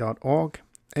backgroundbriefing.org.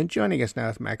 And joining us now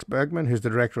is Max Bergmann, who's the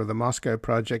director of the Moscow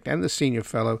Project and the senior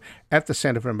fellow at the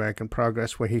Center for American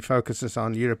Progress, where he focuses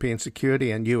on European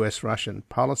security and U.S.-Russian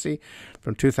policy.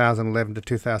 From 2011 to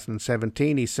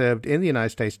 2017, he served in the United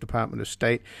States Department of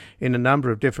State in a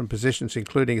number of different positions,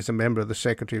 including as a member of the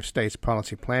Secretary of State's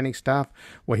Policy Planning Staff,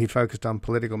 where he focused on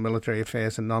political military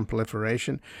affairs and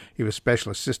non-proliferation. He was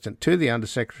special assistant to the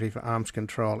Undersecretary for Arms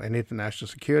Control and International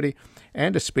Security,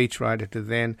 and a speechwriter to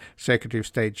then Secretary of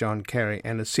State John Kerry,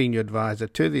 and a senior advisor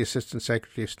to the Assistant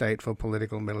Secretary of State for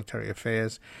Political Military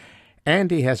Affairs. And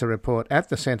he has a report at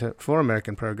the Center for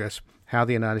American Progress, How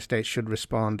the United States Should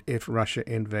Respond If Russia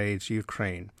Invades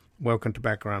Ukraine. Welcome to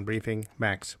Background Briefing,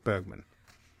 Max Bergmann.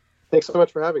 Thanks so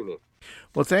much for having me.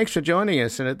 Well, thanks for joining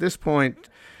us. And at this point,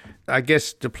 I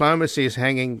guess diplomacy is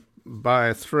hanging by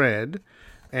a thread.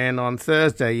 And on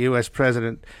Thursday, U.S.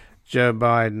 President Joe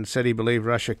Biden said he believed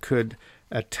Russia could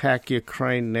attack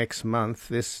Ukraine next month.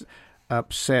 This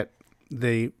upset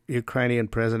the Ukrainian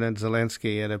President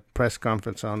Zelensky at a press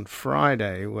conference on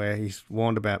Friday, where he's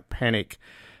warned about panic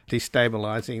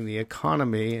destabilizing the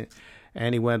economy,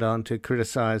 and he went on to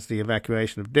criticize the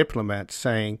evacuation of diplomats,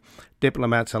 saying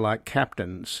diplomats are like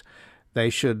captains. They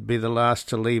should be the last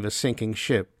to leave a sinking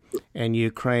ship, and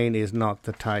Ukraine is not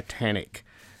the Titanic.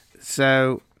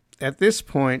 So at this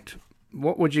point,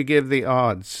 what would you give the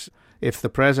odds if the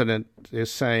president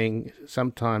is saying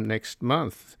sometime next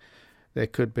month there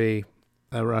could be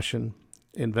a Russian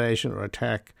invasion or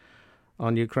attack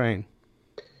on Ukraine?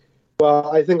 Well,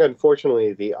 I think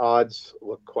unfortunately the odds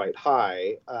look quite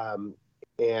high. And,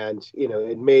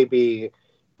 it may be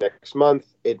next month.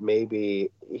 It may be,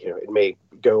 it may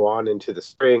go on into the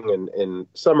spring and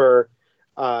summer.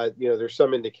 There's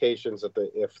some indications that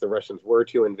if the Russians were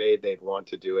to invade, they'd want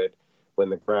to do it when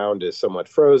the ground is somewhat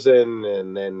frozen.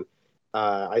 And then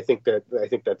I think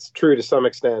that's true to some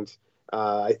extent.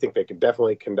 I think they could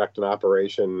definitely conduct an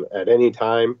operation at any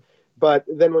time. But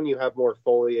then when you have more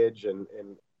foliage and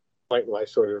plant life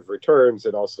sort of returns,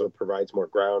 it also provides more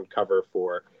ground cover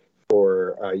for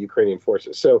Ukrainian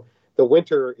forces. So the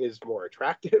winter is more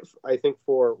attractive, I think,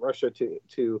 for Russia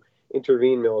to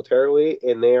intervene militarily,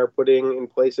 and they are putting in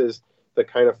places the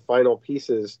kind of final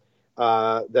pieces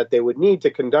that they would need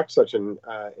to conduct such an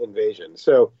invasion.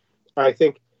 So I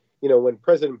think, when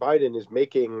President Biden is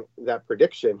making that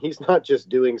prediction, he's not just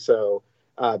doing so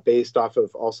based off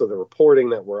of also the reporting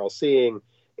that we're all seeing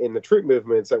in the troop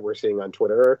movements that we're seeing on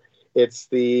Twitter. It's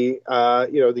the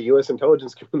U.S.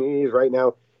 intelligence community is right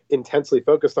now intensely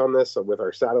focused on this with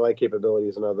our satellite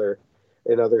capabilities and other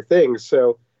things.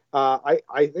 So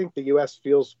I think the U.S.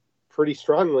 feels pretty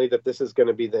strongly that this is going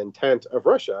to be the intent of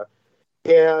Russia.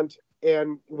 And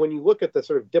when you look at the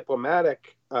sort of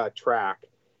diplomatic track,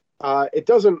 it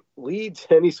doesn't lead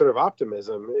to any sort of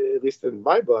optimism, at least in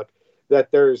my book, that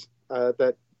there's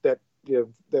that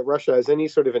Russia has any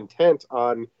sort of intent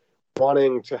on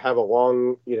wanting to have a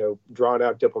long, drawn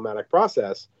out diplomatic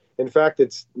process. In fact,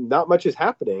 it's not much is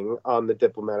happening on the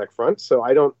diplomatic front. So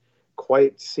I don't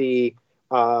quite see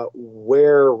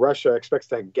where Russia expects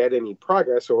to get any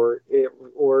progress or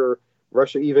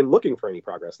Russia even looking for any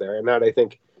progress there. And that, I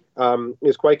think,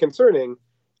 is quite concerning.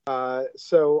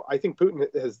 So I think Putin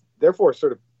has therefore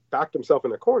sort of backed himself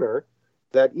in a corner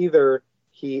that either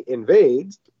he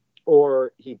invades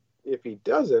or if he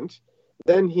doesn't,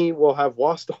 then he will have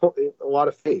lost a lot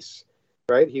of face,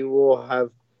 right? He will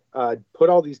have put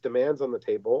all these demands on the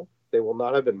table. They will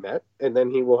not have been met, and then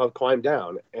he will have climbed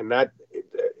down. And that,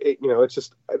 it's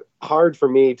just hard for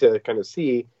me to kind of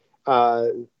see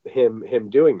him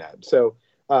doing that. So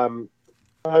I'm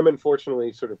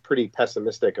unfortunately sort of pretty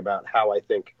pessimistic about how I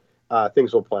think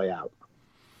things will play out.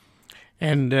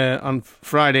 And on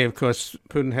Friday, of course,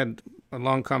 Putin had a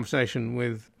long conversation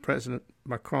with President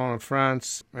Macron of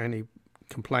France, and he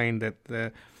complained that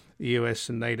the US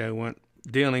and NATO weren't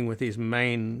dealing with the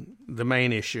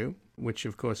main issue, which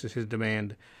of course is his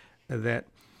demand that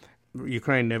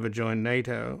Ukraine never join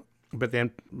NATO. But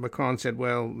then Macron said,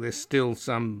 well, there's still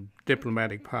some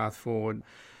diplomatic path forward.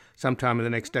 Sometime in the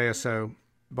next day or so,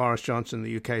 Boris Johnson,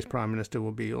 the UK's Prime Minister,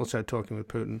 will be also talking with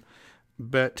Putin.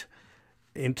 But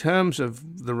in terms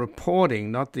of the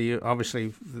reporting, not obviously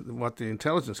what the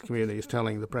intelligence community is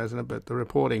telling the president, but the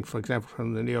reporting, for example,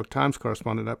 from the New York Times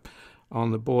correspondent up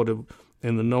on the border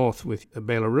in the north with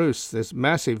Belarus, there's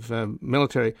massive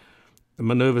military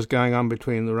maneuvers going on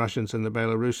between the Russians and the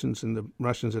Belarusians, and the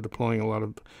Russians are deploying a lot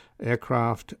of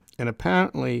aircraft. And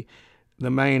apparently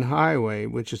the main highway,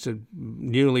 which is a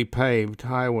newly paved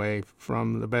highway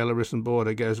from the Belarusian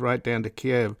border, goes right down to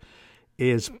Kiev,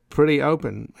 is pretty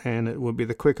open, and it would be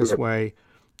the quickest way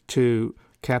to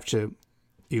capture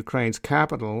Ukraine's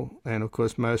capital. And of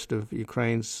course, most of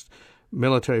Ukraine's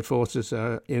military forces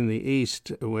are in the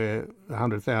east, where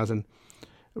 100,000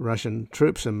 Russian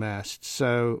troops are massed.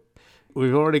 So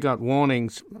we've already got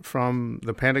warnings from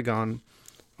the Pentagon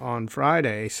on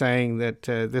Friday saying that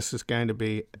this is going to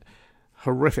be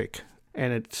horrific,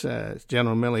 and it's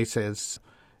General Milley says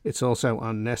it's also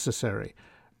unnecessary.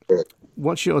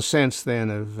 What's your sense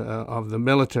then of the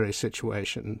military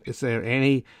situation? Is there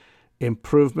any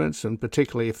improvements, and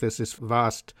particularly if there's this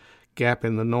vast gap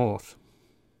in the north?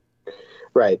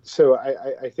 Right. So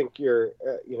I think you're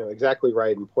exactly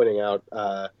right in pointing out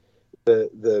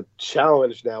the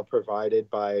challenge now provided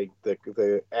by the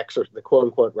quote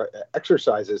unquote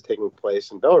exercises taking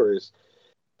place in Belarus.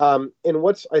 And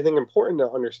what's I think important to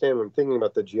understand when thinking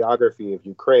about the geography of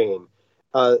Ukraine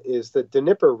is the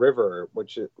Dnieper River,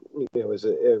 which is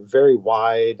a very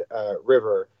wide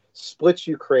river, splits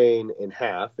Ukraine in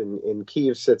half, and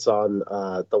Kyiv sits on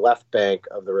the left bank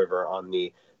of the river on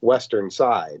the western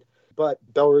side. But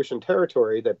Belarusian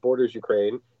territory that borders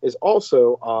Ukraine is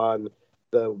also on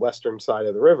the western side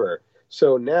of the river.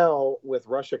 So now, with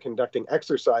Russia conducting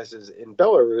exercises in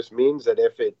Belarus, means that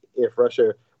if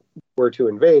Russia were to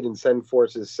invade and send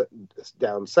forces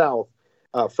down south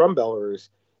from Belarus,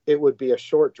 it would be a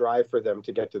short drive for them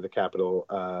to get to the capital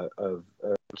of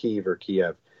Kyiv or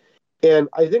Kiev. And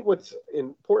I think what's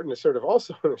important to sort of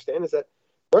also understand is that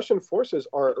Russian forces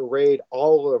are arrayed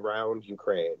all around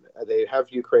Ukraine. They have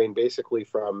Ukraine basically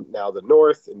from now the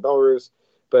north in Belarus,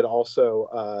 but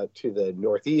also to the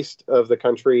northeast of the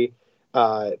country,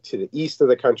 to the east of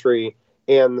the country,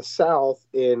 and the south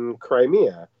in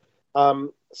Crimea.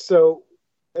 So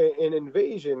an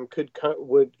invasion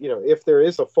would, if there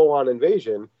is a full-on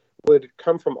invasion, would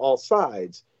come from all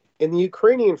sides. And the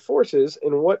Ukrainian forces,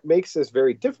 and what makes this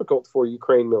very difficult for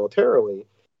Ukraine militarily,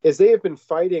 is they have been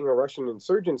fighting a Russian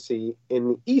insurgency in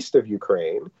the east of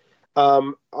Ukraine,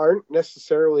 aren't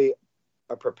necessarily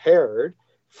prepared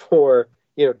for,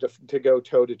 to go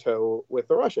toe-to-toe with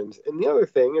the Russians. And the other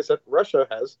thing is that Russia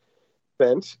has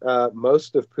spent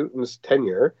most of Putin's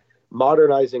tenure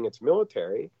modernizing its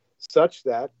military such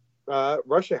that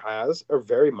Russia has a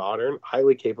very modern,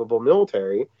 highly capable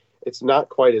military. It's not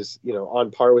quite as,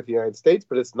 on par with the United States,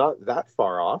 but it's not that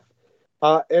far off.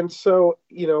 And so,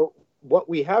 what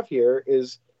we have here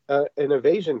is a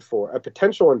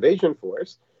potential invasion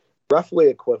force, roughly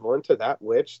equivalent to that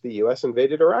which the U.S.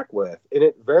 invaded Iraq with. And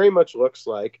it very much looks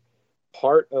like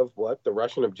part of what the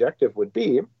Russian objective would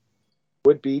be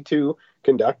to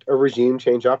conduct a regime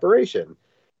change operation.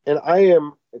 And I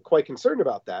am quite concerned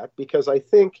about that because I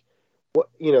think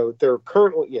there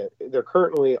currently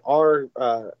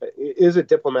is a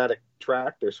diplomatic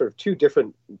track. There's sort of two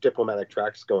different diplomatic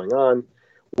tracks going on.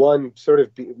 One sort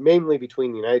of mainly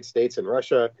between the United States and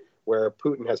Russia, where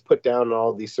Putin has put down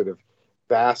all these sort of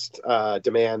vast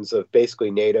demands of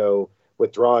basically NATO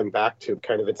withdrawing back to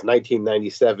kind of its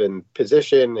 1997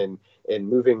 position and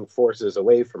moving forces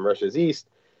away from Russia's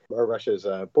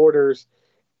borders.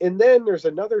 And then there's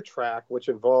another track which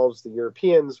involves the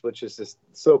Europeans, which is this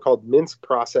so-called Minsk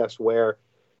process where,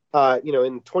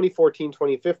 in 2014,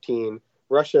 2015,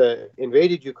 Russia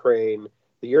invaded Ukraine.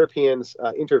 The Europeans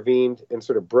intervened and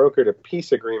sort of brokered a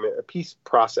peace agreement, a peace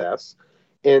process.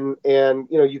 And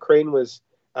Ukraine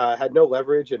had no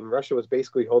leverage, and Russia was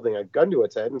basically holding a gun to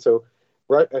its head. And so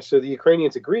the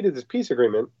Ukrainians agreed to this peace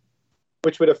agreement,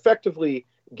 which would effectively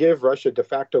give Russia de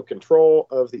facto control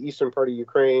of the eastern part of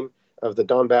Ukraine, of the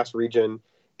Donbass region.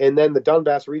 And then the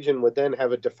Donbass region would then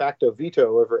have a de facto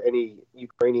veto over any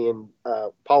Ukrainian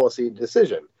policy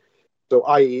decision. So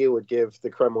i.e. it would give the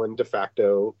Kremlin de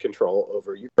facto control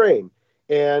over Ukraine.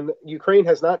 And Ukraine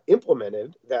has not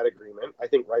implemented that agreement, I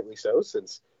think rightly so,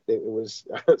 since it was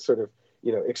sort of,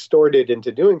 extorted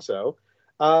into doing so.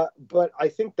 But I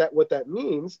think that what that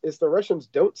means is the Russians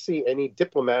don't see any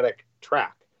diplomatic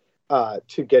track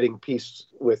to getting peace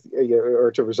with,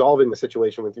 or to resolving the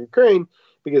situation with Ukraine,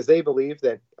 because they believe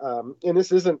that, and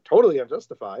this isn't totally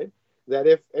unjustified, that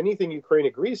if anything Ukraine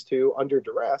agrees to under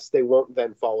duress, they won't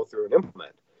then follow through and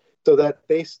implement. So that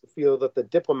they feel that the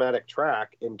diplomatic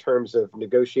track in terms of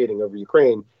negotiating over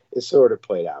Ukraine is sort of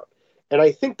played out. And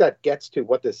I think that gets to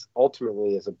what this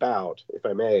ultimately is about, if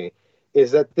I may,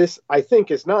 is that this, I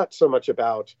think, is not so much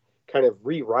about kind of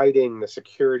rewriting the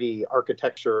security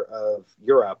architecture of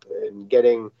Europe and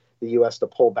getting the U.S. to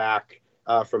pull back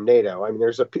from NATO. I mean,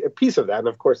 there's a piece of that, and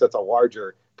of course, that's a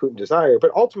larger Putin desire.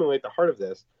 But ultimately, at the heart of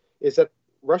this is that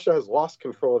Russia has lost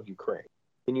control of Ukraine,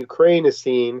 and Ukraine is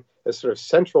seen as sort of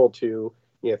central to,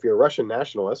 if you're a Russian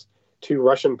nationalist, to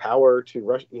Russian power, to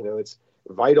Russia. It's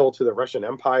vital to the Russian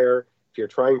Empire. If you're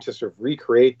trying to sort of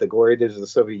recreate the glory days of the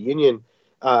Soviet Union,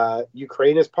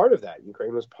 Ukraine is part of that.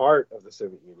 Ukraine was part of the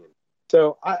Soviet Union.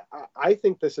 So I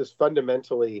think this is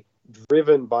fundamentally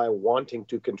driven by wanting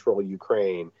to control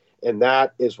Ukraine, and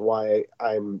that is why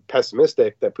I'm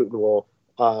pessimistic that Putin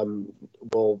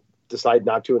will decide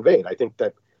not to invade. I think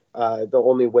that the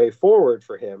only way forward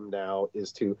for him now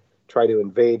is to try to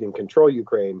invade and control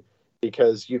Ukraine,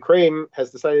 because Ukraine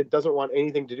has decided it doesn't want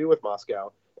anything to do with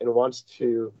Moscow and wants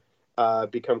to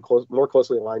become more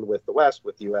closely aligned with the West,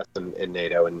 with the U.S. and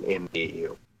NATO and the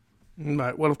EU.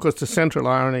 Right. Well, of course, the central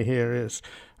irony here is,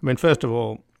 first of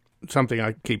all, something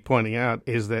I keep pointing out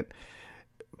is that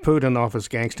Putin offers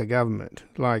gangster government,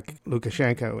 like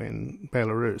Lukashenko in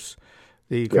Belarus.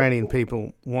 The Ukrainian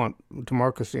people want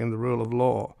democracy and the rule of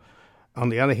law. On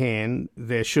the other hand,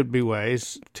 there should be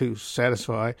ways to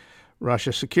satisfy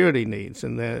Russia's security needs,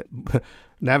 and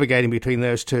navigating between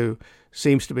those two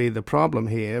seems to be the problem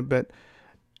here. But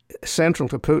central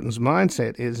to Putin's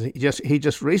mindset is he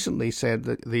just recently said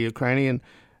that the Ukrainian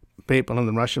people and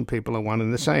the Russian people are one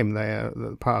and the same. They are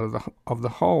part of the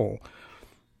whole.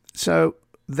 So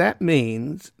that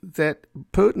means that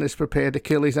Putin is prepared to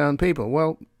kill his own people.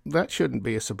 Well, that shouldn't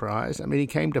be a surprise. He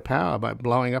came to power by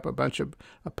blowing up a bunch of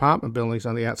apartment buildings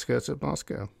on the outskirts of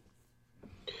Moscow.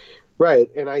 Right,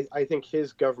 and I think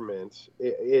his government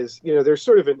is, there's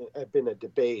sort of been a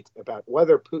debate about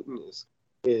whether Putin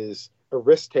is a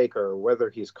risk taker or whether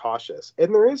he's cautious.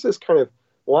 And there is this kind of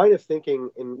line of thinking,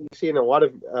 and you see in a lot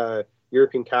of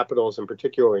European capitals, in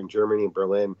particular in Germany and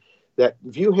Berlin, that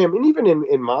view him, and even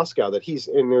in Moscow, that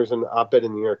and there's an op-ed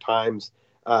in the New York Times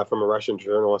from a Russian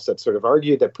journalist that sort of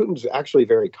argued that Putin's actually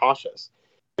very cautious.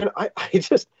 And I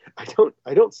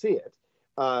don't see it.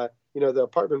 The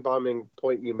apartment bombing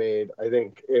point you made, I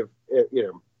think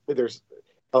there's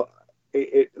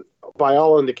by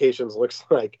all indications looks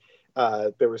like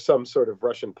there was some sort of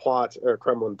Russian plot or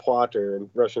Kremlin plot or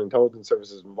Russian intelligence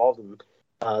services involved in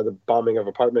the bombing of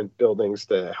apartment buildings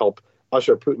to help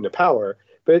usher Putin to power.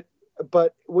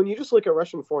 But when you just look at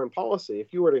Russian foreign policy,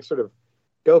 if you were to sort of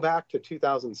go back to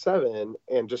 2007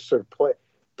 and just sort of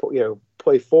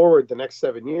play forward the next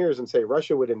 7 years and say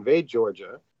Russia would invade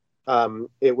Georgia,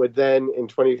 it would then in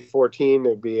 2014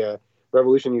 there'd be a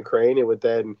revolution in Ukraine. It would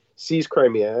then seize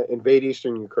Crimea, invade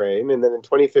eastern Ukraine, and then in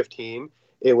 2015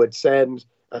 it would send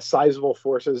sizable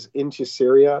forces into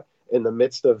Syria in the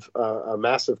midst of a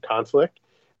massive conflict.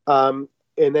 And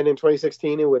then in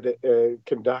 2016 it would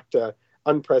conduct an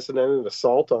unprecedented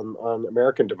assault on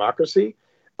American democracy.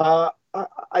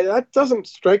 That doesn't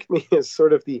strike me as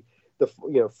sort of the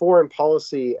foreign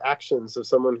policy actions of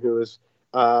someone who is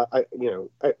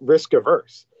risk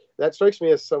averse. That strikes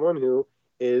me as someone who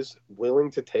is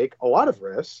willing to take a lot of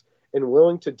risks and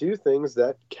willing to do things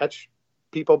that catch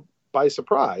people by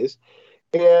surprise.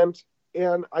 And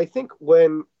I think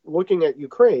when looking at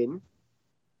Ukraine,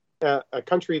 a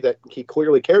country that he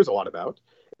clearly cares a lot about,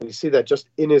 and you see that just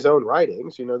in his own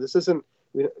writings, this isn't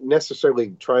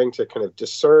necessarily trying to kind of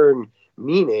discern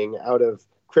meaning out of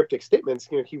cryptic statements.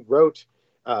 He wrote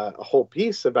a whole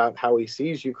piece about how he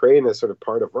sees Ukraine as sort of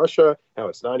part of Russia, how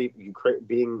it's not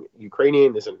being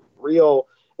Ukrainian isn't real.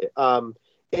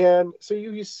 And so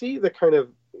you see the kind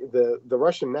of the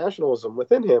Russian nationalism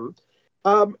within him.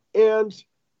 And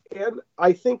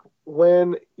I think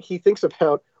when he thinks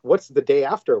about what's the day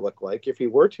after look like if he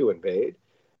were to invade,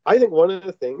 I think one of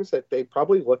the things that they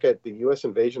probably look at the U.S.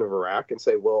 invasion of Iraq and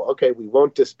say, well, okay, we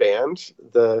won't disband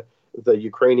the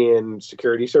Ukrainian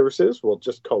security services. We'll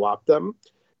just co-opt them.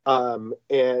 And,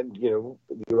 the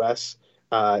U.S.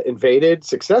 Invaded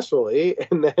successfully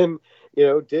and then,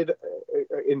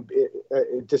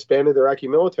 disbanded the Iraqi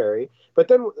military. But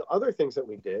then other things that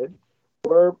we did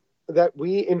were that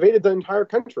we invaded the entire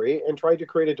country and tried to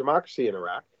create a democracy in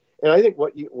Iraq. And I think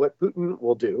what Putin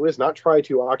will do is not try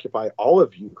to occupy all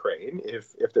of Ukraine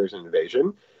if there's an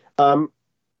invasion,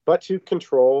 but to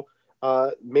control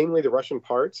mainly the Russian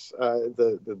parts,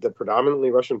 the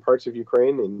predominantly Russian parts of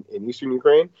Ukraine in eastern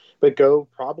Ukraine, but go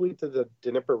probably to the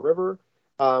Dnieper River,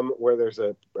 where there's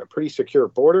a pretty secure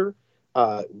border,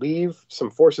 leave some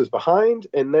forces behind,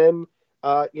 and then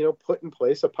put in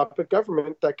place a puppet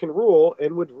government that can rule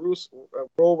and would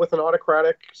rule with an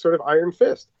autocratic sort of iron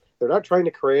fist. They're not trying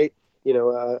to create,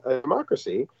 a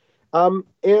democracy.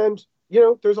 And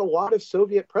there's a lot of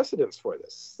Soviet precedents for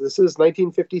this. This is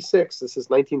 1956. This is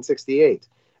 1968.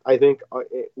 I think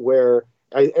where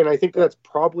I think that's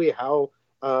probably how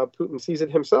Putin sees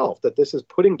it himself, that this is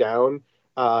putting down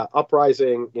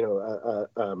uprising,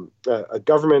 a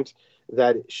government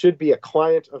that should be a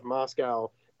client of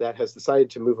Moscow that has decided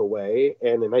to move away.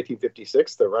 And in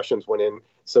 1956, the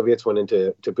Soviets went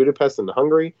into Budapest and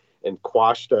Hungary and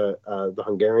quashed the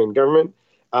Hungarian government.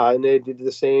 And they did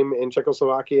the same in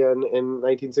Czechoslovakia in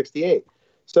 1968.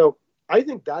 So I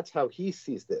think that's how he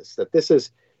sees this, that this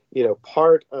is,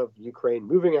 part of Ukraine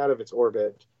moving out of its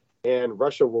orbit, and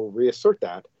Russia will reassert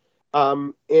that.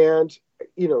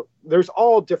 There's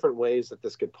all different ways that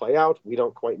this could play out. We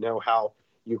don't quite know how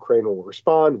Ukraine will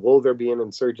respond. Will there be an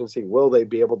insurgency? Will they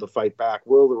be able to fight back?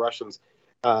 Will the Russians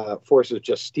forces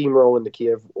just steamroll into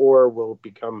Kiev, or will it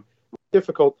become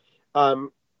difficult?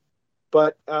 Or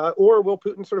will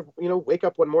Putin sort of, wake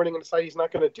up one morning and decide he's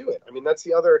not going to do it? I mean, that's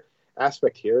the other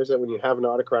aspect here, is that when you have an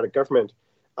autocratic government,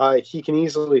 he can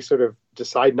easily sort of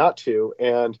decide not to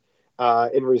and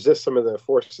resist some of the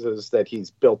forces that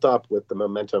he's built up with the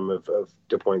momentum of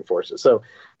deploying forces. So,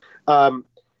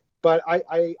 but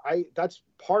I that's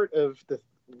part of the,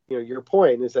 your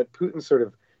point, is that Putin's sort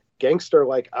of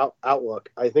gangster-like outlook,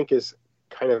 I think, is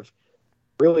kind of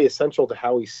really essential to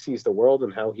how he sees the world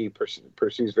and how he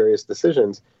pursues various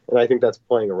decisions. And I think that's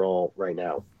playing a role right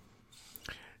now.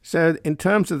 So in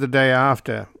terms of the day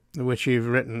after, which you've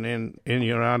written in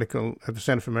your article at the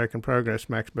Center for American Progress,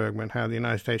 Max Bergmann, how the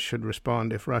United States should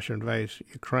respond if Russia invades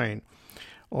Ukraine,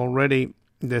 already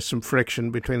there's some friction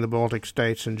between the Baltic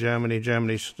states and Germany.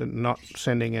 Germany's not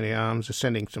sending any arms, they're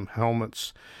sending some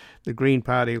helmets. The Green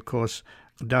Party, of course,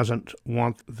 doesn't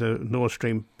want the Nord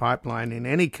Stream pipeline in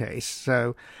any case,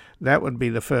 so that would be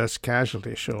the first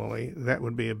casualty, surely. That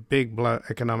would be a big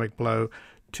economic blow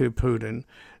to Putin.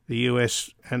 The U.S.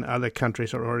 and other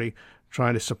countries are already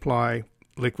trying to supply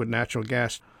liquid natural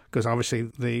gas, because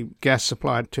obviously the gas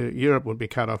supply to Europe would be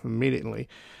cut off immediately.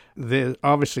 There's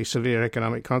obviously severe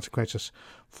economic consequences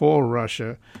for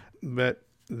Russia, but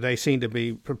they seem to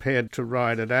be prepared to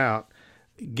ride it out.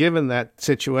 Given that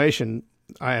situation,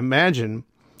 I imagine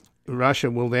Russia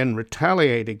will then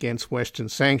retaliate against Western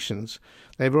sanctions.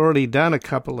 They've already done a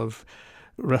couple of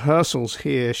rehearsals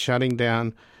here, shutting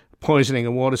down, poisoning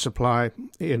a water supply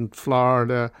in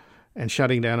Florida and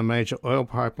shutting down a major oil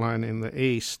pipeline in the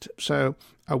east. So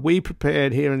are we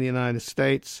prepared here in the United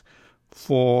States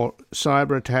for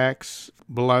cyber attacks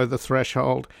below the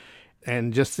threshold?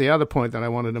 And just the other point that I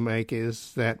wanted to make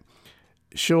is that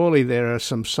surely there are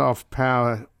some soft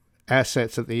power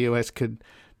assets that the U.S. could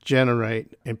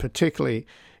generate, and particularly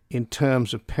in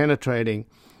terms of penetrating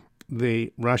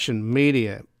the Russian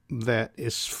media that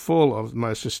is full of the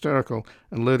most hysterical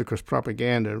and ludicrous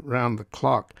propaganda around the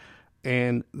clock.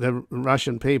 And the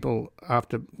Russian people,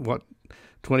 after,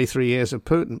 23 years of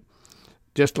Putin,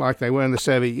 just like they were in the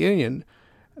Soviet Union,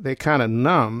 they're kind of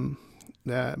numb.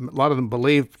 A lot of them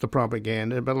believe the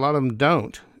propaganda, but a lot of them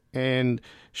don't. And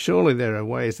surely there are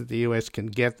ways that the U.S. can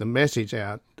get the message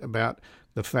out about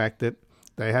the fact that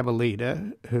they have a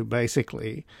leader who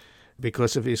basically,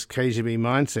 because of his KGB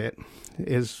mindset,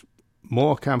 is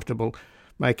more comfortable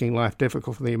making life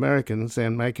difficult for the Americans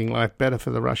than making life better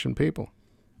for the Russian people.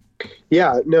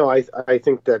 Yeah, no, I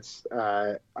think that's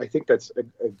a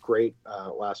great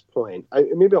last point.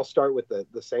 Maybe I'll start with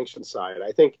the sanctions side.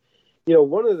 I think,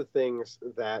 one of the things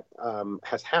that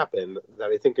has happened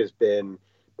that I think has been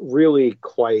really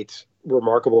quite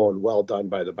remarkable and well done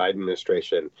by the Biden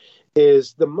administration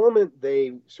is the moment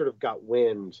they sort of got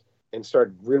wind and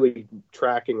started really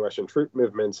tracking Russian troop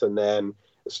movements, and then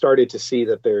started to see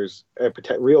that there's a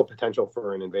real potential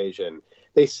for an invasion,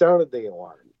 they sounded the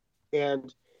alarm.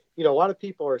 And a lot of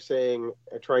people are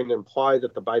trying to imply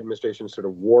that the Biden administration is sort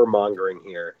of warmongering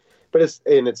here, but it's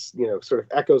sort of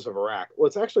echoes of Iraq. Well,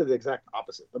 it's actually the exact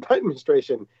opposite. The Biden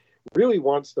administration really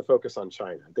wants to focus on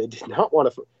China. They did not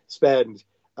want to spend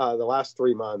the last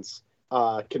 3 months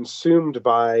consumed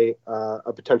by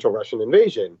a potential Russian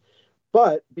invasion.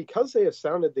 But because they have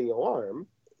sounded the alarm,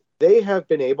 they have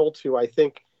been able to, I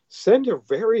think, send a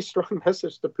very strong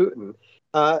message to Putin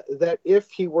that if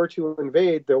he were to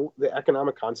invade, the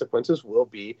economic consequences will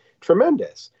be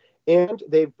tremendous. And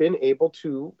they've been able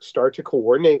to start to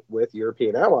coordinate with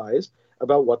European allies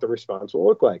about what the response will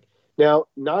look like. Now,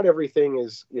 not everything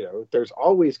is, there's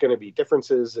always going to be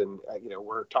differences. And,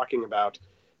 we're talking about,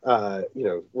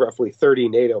 roughly 30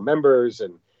 NATO members,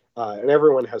 and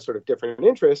everyone has sort of different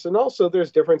interests. And also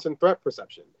there's difference in threat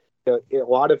perception. A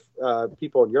lot of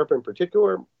people in Europe in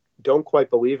particular don't quite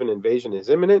believe an invasion is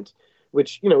imminent,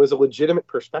 which, is a legitimate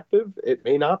perspective. It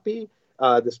may not be.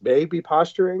 This may be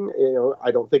posturing.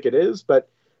 I don't think it is. But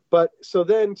so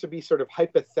then to be sort of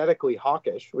hypothetically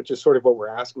hawkish, which is sort of what we're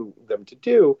asking them to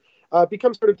do,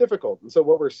 becomes sort of difficult. And so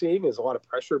what we're seeing is a lot of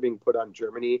pressure being put on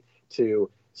Germany to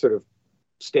sort of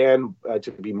stand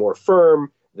to be more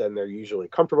firm than they're usually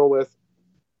comfortable with.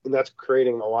 And that's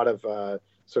creating a lot of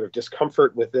sort of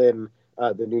discomfort within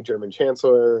the new German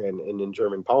chancellor and in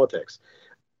German politics.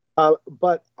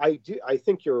 But I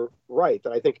think you're right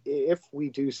that I think if we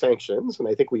do sanctions, and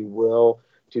I think we will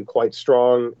do quite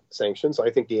strong sanctions, I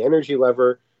think the energy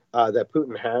lever that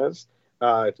Putin has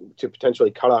to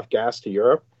potentially cut off gas to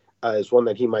Europe is one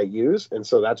that he might use. And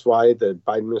so that's why the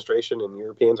Biden administration and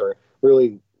Europeans are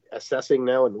really assessing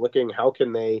now and looking how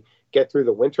can they get through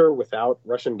the winter without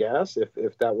Russian gas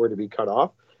if that were to be cut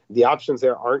off. The options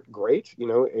there aren't great.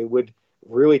 It would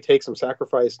really take some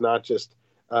sacrifice, not just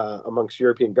amongst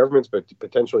European governments, but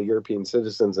potential European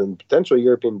citizens and potential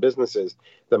European businesses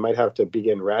that might have to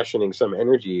begin rationing some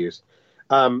energy use.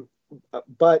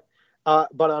 But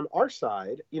on our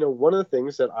side, one of the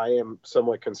things that I am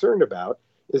somewhat concerned about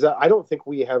is that I don't think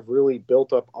we have really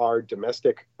built up our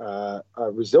domestic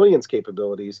resilience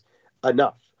capabilities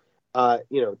enough.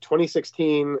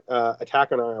 2016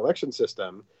 attack on our election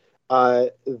system,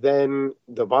 then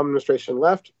the Obama administration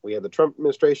left. We had the Trump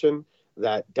administration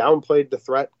that downplayed the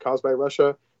threat caused by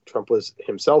Russia. Trump was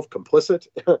himself complicit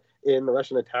in the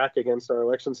Russian attack against our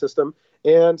election system.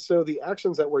 And so the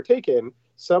actions that were taken,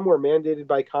 some were mandated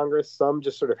by Congress, some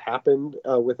just sort of happened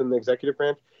within the executive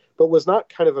branch, but was not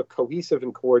kind of a cohesive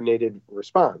and coordinated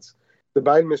response. The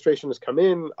Biden administration has come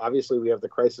in. Obviously, we have the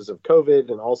crisis of COVID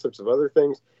and all sorts of other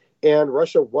things. And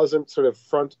Russia wasn't sort of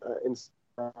front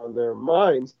on their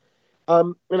minds.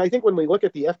 And I think when we look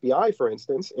at the FBI, for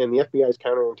instance, and the FBI's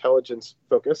counterintelligence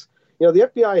focus,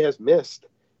 the FBI has missed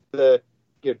the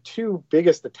two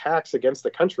biggest attacks against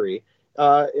the country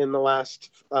in the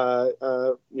last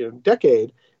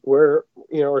decade, where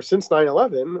or since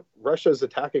 9/11, Russia's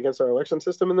attack against our election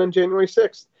system, and then January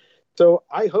 6th. So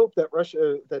I hope that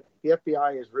the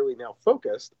FBI is really now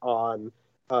focused on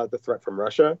the threat from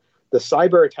Russia. The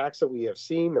cyber attacks that we have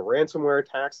seen, the ransomware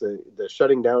attacks, the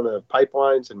shutting down of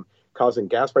pipelines and causing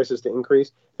gas prices to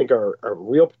increase, I think are a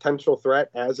real potential threat,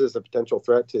 as is the potential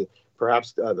threat to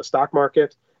perhaps the stock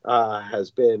market,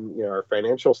 has been, our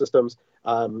financial systems,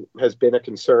 has been a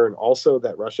concern also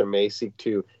that Russia may seek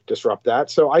to disrupt that.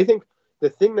 So I think the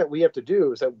thing that we have to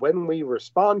do is that when we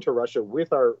respond to Russia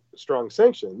with our strong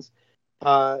sanctions,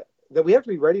 that we have to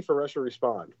be ready for Russia to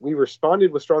respond. We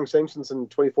responded with strong sanctions in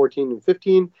 2014 and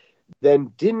 15,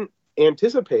 then didn't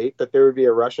anticipate that there would be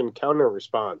a Russian counter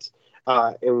response.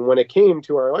 And when it came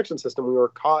to our election system, we were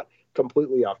caught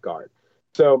completely off guard.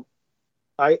 So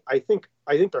I think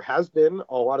there has been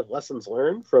a lot of lessons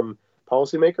learned from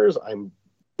policymakers. I'm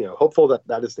hopeful that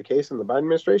that is the case in the Biden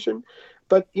administration.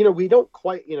 But we don't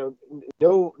quite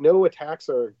no attacks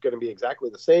are going to be exactly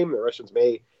the same. The Russians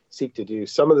may seek to do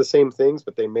some of the same things,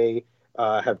 but they may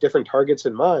have different targets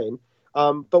in mind.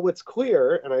 But what's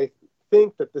clear, and I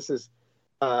think that this is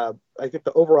I think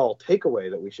the overall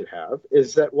takeaway that we should have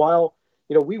is that while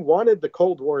we wanted the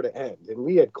Cold War to end, and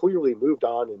we had clearly moved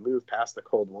on and moved past the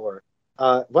Cold War,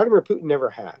 Vladimir Putin never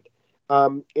had.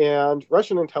 And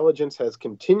Russian intelligence has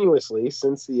continuously,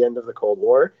 since the end of the Cold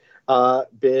War,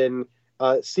 been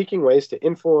seeking ways to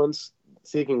influence,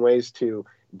 seeking ways to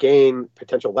gain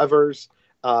potential levers,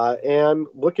 and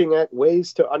looking at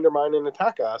ways to undermine and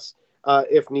attack us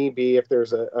if need be, if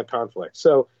there's a conflict.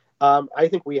 So I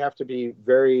think we have to be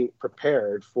very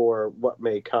prepared for what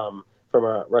may come from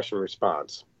a Russian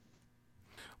response.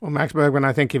 Well, Max Bergmann,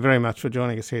 I thank you very much for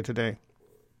joining us here today.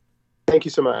 Thank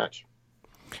you so much.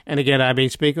 And again, I've been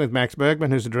speaking with Max Bergmann,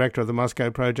 who's the director of the Moscow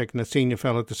Project and a senior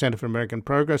fellow at the Center for American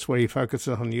Progress, where he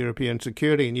focuses on European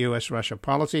security and U.S.-Russia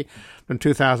policy. From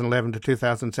 2011 to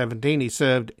 2017, he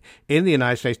served in the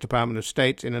United States Department of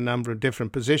State in a number of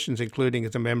different positions, including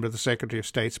as a member of the Secretary of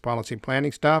State's Policy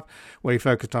Planning Staff, where he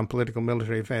focused on political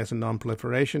military affairs and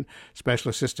non-proliferation, Special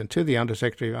Assistant to the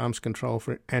Undersecretary of Arms Control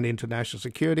and International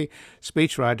Security,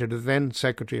 speechwriter to the then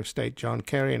Secretary of State John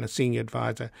Kerry, and a senior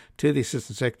advisor to the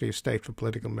Assistant Secretary of State for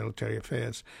Political Military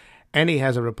Affairs. And he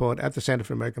has a report at the Center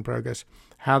for American Progress,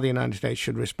 how the United States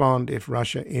should respond if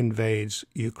Russia invades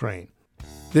Ukraine.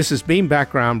 This has been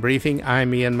Background Briefing.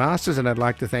 I'm Ian Masters, and I'd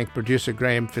like to thank producer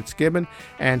Graham Fitzgibbon.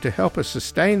 And to help us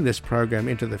sustain this program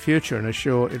into the future and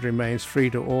assure it remains free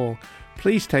to all,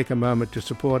 please take a moment to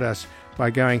support us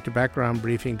by going to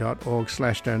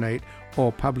backgroundbriefing.org/donate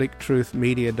or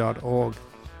publictruthmedia.org,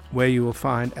 where you will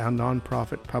find our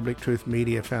non-profit Public Truth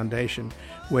Media Foundation,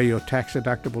 where your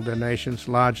tax-deductible donations,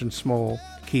 large and small,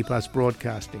 keep us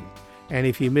broadcasting. And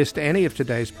if you missed any of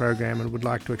today's program and would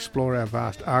like to explore our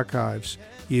vast archives,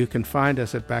 you can find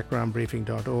us at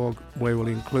backgroundbriefing.org, where we'll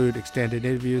include extended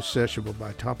interviews searchable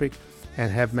by topic,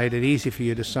 and have made it easy for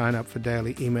you to sign up for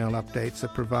daily email updates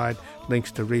that provide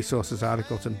links to resources,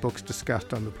 articles, and books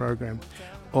discussed on the program.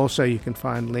 Also, you can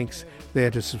find links there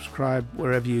to subscribe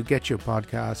wherever you get your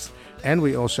podcasts, and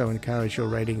we also encourage your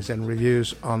ratings and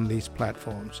reviews on these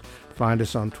platforms. Find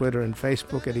us on Twitter and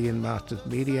Facebook at Ian Masters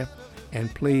Media,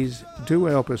 and please do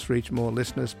help us reach more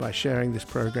listeners by sharing this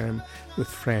program with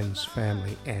friends,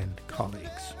 family, and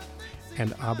colleagues.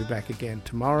 And I'll be back again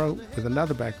tomorrow with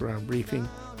another background briefing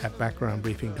at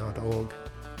backgroundbriefing.org.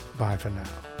 Bye for now.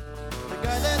 The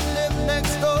guy that lived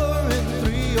next door in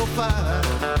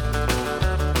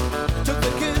 305 took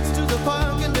the kids to the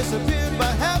park and disappeared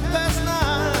by 9:30.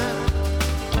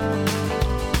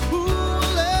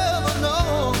 Who'll ever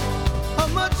know how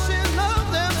much she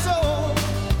loved them so?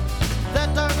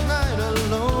 That dark night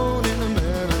alone in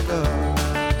America.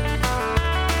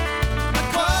 A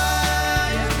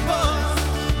quiet voice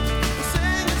was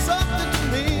singing something to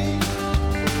me.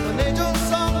 An angel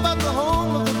song about the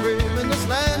home of the brave in this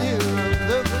land here of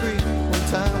the free. One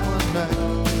time, one night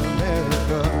in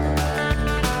America.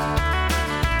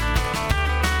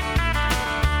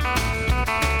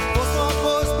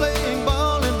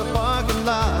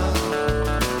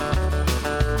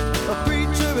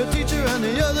 A teacher and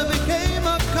the other became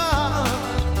a car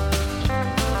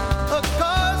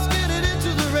skidded into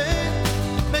the rain,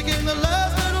 making the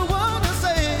last little one to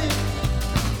say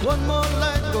one more life.